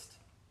 thrust.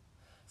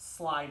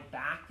 Slide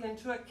back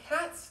into a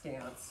cat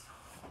stance,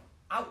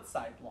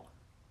 outside block.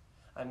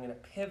 I'm going to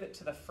pivot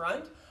to the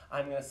front.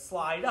 I'm going to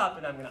slide up,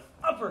 and I'm going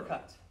to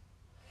uppercut.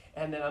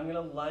 And then I'm going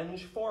to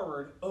lunge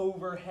forward,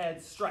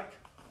 overhead strike.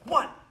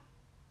 1.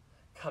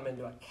 Come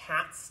into a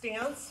cat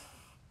stance,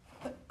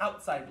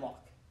 outside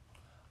block.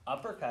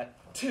 Uppercut.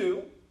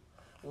 2.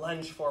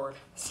 Lunge forward,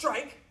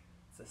 strike.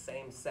 It's the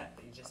same set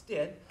that you just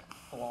did.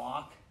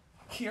 Block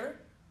here.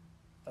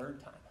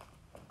 3rd time.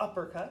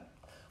 Uppercut.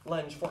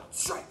 Lunge forward,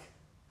 strike.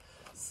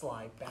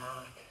 Slide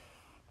back.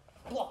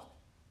 Block.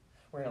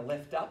 We're going to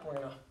lift up. We're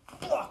going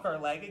to block our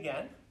leg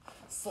again.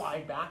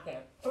 Slide back and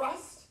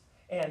thrust.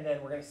 And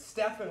then we're going to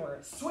step and we're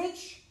going to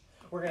switch.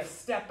 We're going to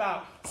step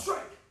out,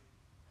 strike.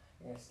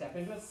 We're going to step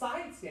into a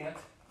side stance,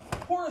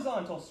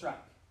 horizontal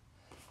strike.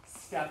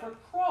 Step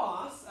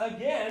across,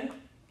 again,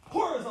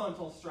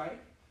 horizontal strike.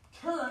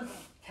 Turn,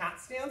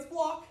 cat stance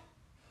block,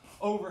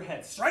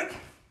 overhead strike,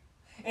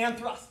 and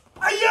thrust.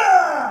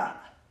 Aya!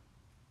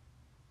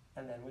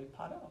 And then we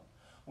pado.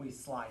 We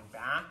slide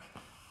back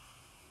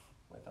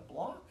with a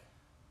block.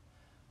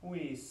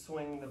 We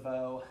swing the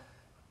bow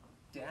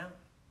down.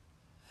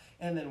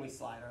 And then we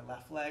slide our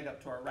left leg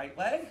up to our right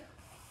leg.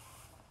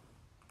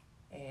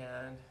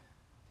 And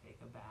take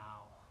a bow.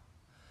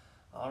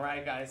 All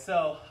right, guys.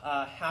 So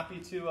happy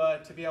to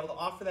be able to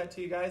offer that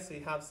to you guys so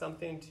you have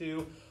something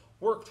to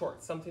work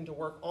towards, something to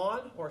work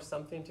on, or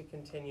something to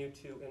continue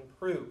to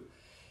improve.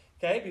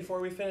 Okay, before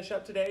we finish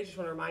up today, I just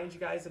want to remind you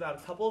guys about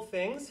a couple of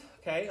things.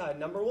 Okay,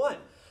 number 1.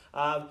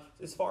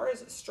 As far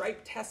as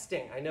stripe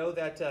testing, I know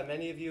that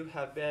many of you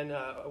have been,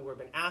 we've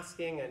been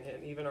asking,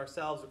 and even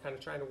ourselves, we're kind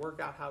of trying to work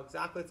out how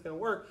exactly it's going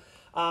to work.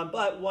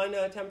 But one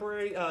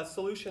temporary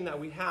solution that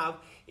we have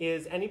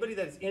is anybody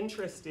that is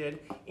interested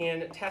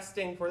in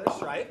testing for their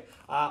stripe,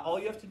 all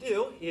you have to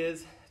do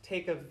is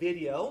take a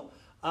video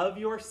of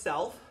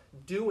yourself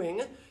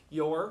doing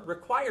your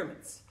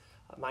requirements,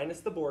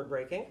 minus the board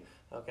breaking,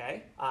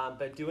 okay,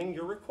 but doing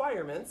your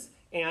requirements,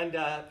 and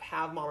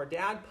have mom or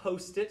dad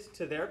post it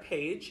to their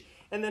page,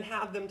 and then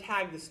have them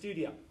tag the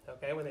studio.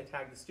 Okay, when they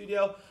tag the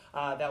studio,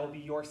 that will be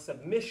your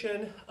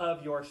submission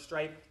of your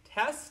stripe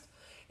test,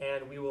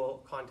 and we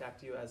will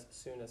contact you as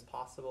soon as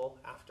possible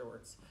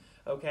afterwards.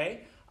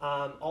 Okay.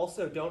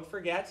 Also, don't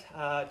forget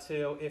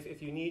to,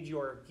 if you need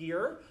your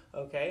gear,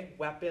 okay,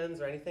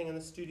 weapons or anything in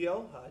the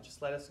studio,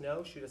 just let us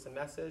know, shoot us a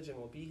message, and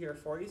we'll be here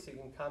for you so you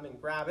can come and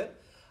grab it.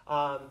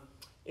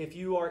 If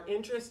you are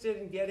interested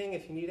in getting,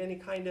 if you need any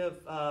kind of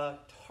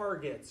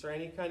targets or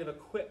any kind of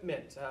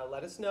equipment,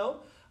 let us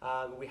know.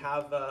 We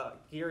have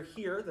gear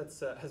here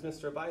that's, as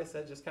Mr. Abaya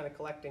said, just kind of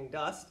collecting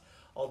dust,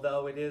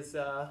 although it is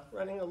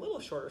running a little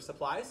shorter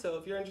supply. So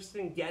if you're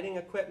interested in getting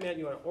equipment,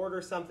 you want to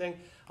order something,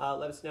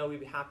 let us know. We'd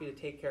be happy to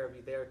take care of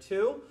you there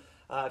too.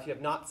 If you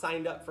have not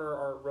signed up for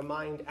our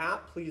Remind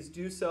app, please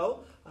do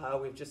so.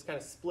 We've just kind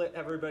of split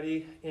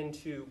everybody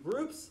into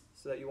groups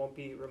so that you won't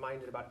be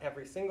reminded about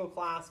every single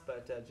class,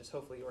 but just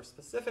hopefully your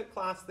specific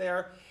class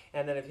there.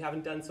 And then if you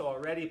haven't done so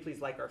already, please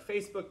like our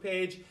Facebook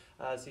page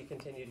so you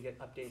continue to get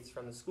updates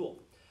from the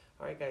school.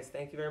 All right, guys,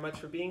 thank you very much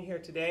for being here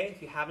today.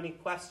 If you have any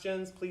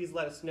questions, please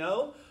let us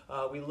know.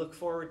 We look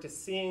forward to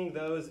seeing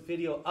those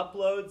video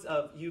uploads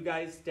of you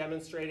guys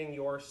demonstrating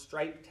your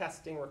stripe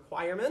testing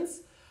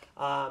requirements.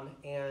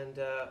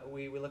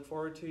 We look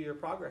forward to your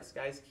progress,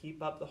 guys.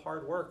 Keep up the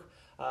hard work.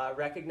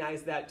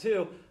 Recognize that,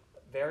 too.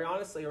 Very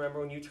honestly, remember,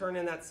 when you turn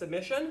in that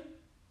submission,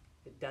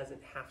 it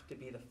doesn't have to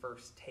be the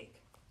first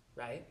take,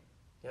 right?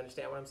 You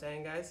understand what I'm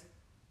saying, guys?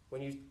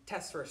 When you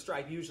test for a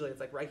stripe, usually it's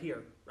like right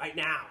here, right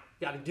now.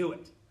 You got to do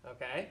it,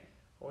 okay?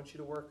 I want you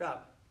to work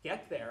up.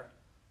 Get there,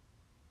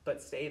 but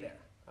stay there,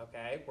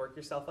 okay? Work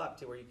yourself up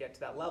to where you get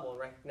to that level and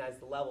recognize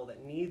the level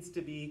that needs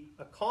to be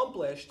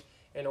accomplished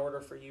in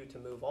order for you to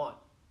move on,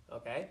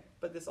 okay?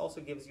 But this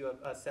also gives you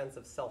a sense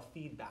of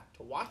self-feedback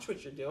to watch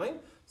what you're doing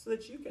so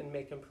that you can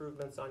make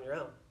improvements on your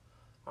own.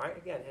 All right,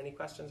 again, any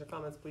questions or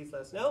comments, please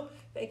let us know.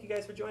 Thank you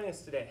guys for joining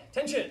us today.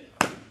 Attention!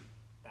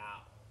 Bow.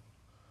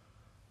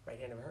 Right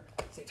hand over her.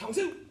 Say,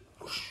 Tang.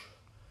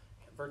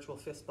 Virtual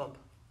fist bump.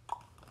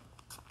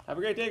 Have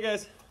a great day,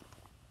 guys.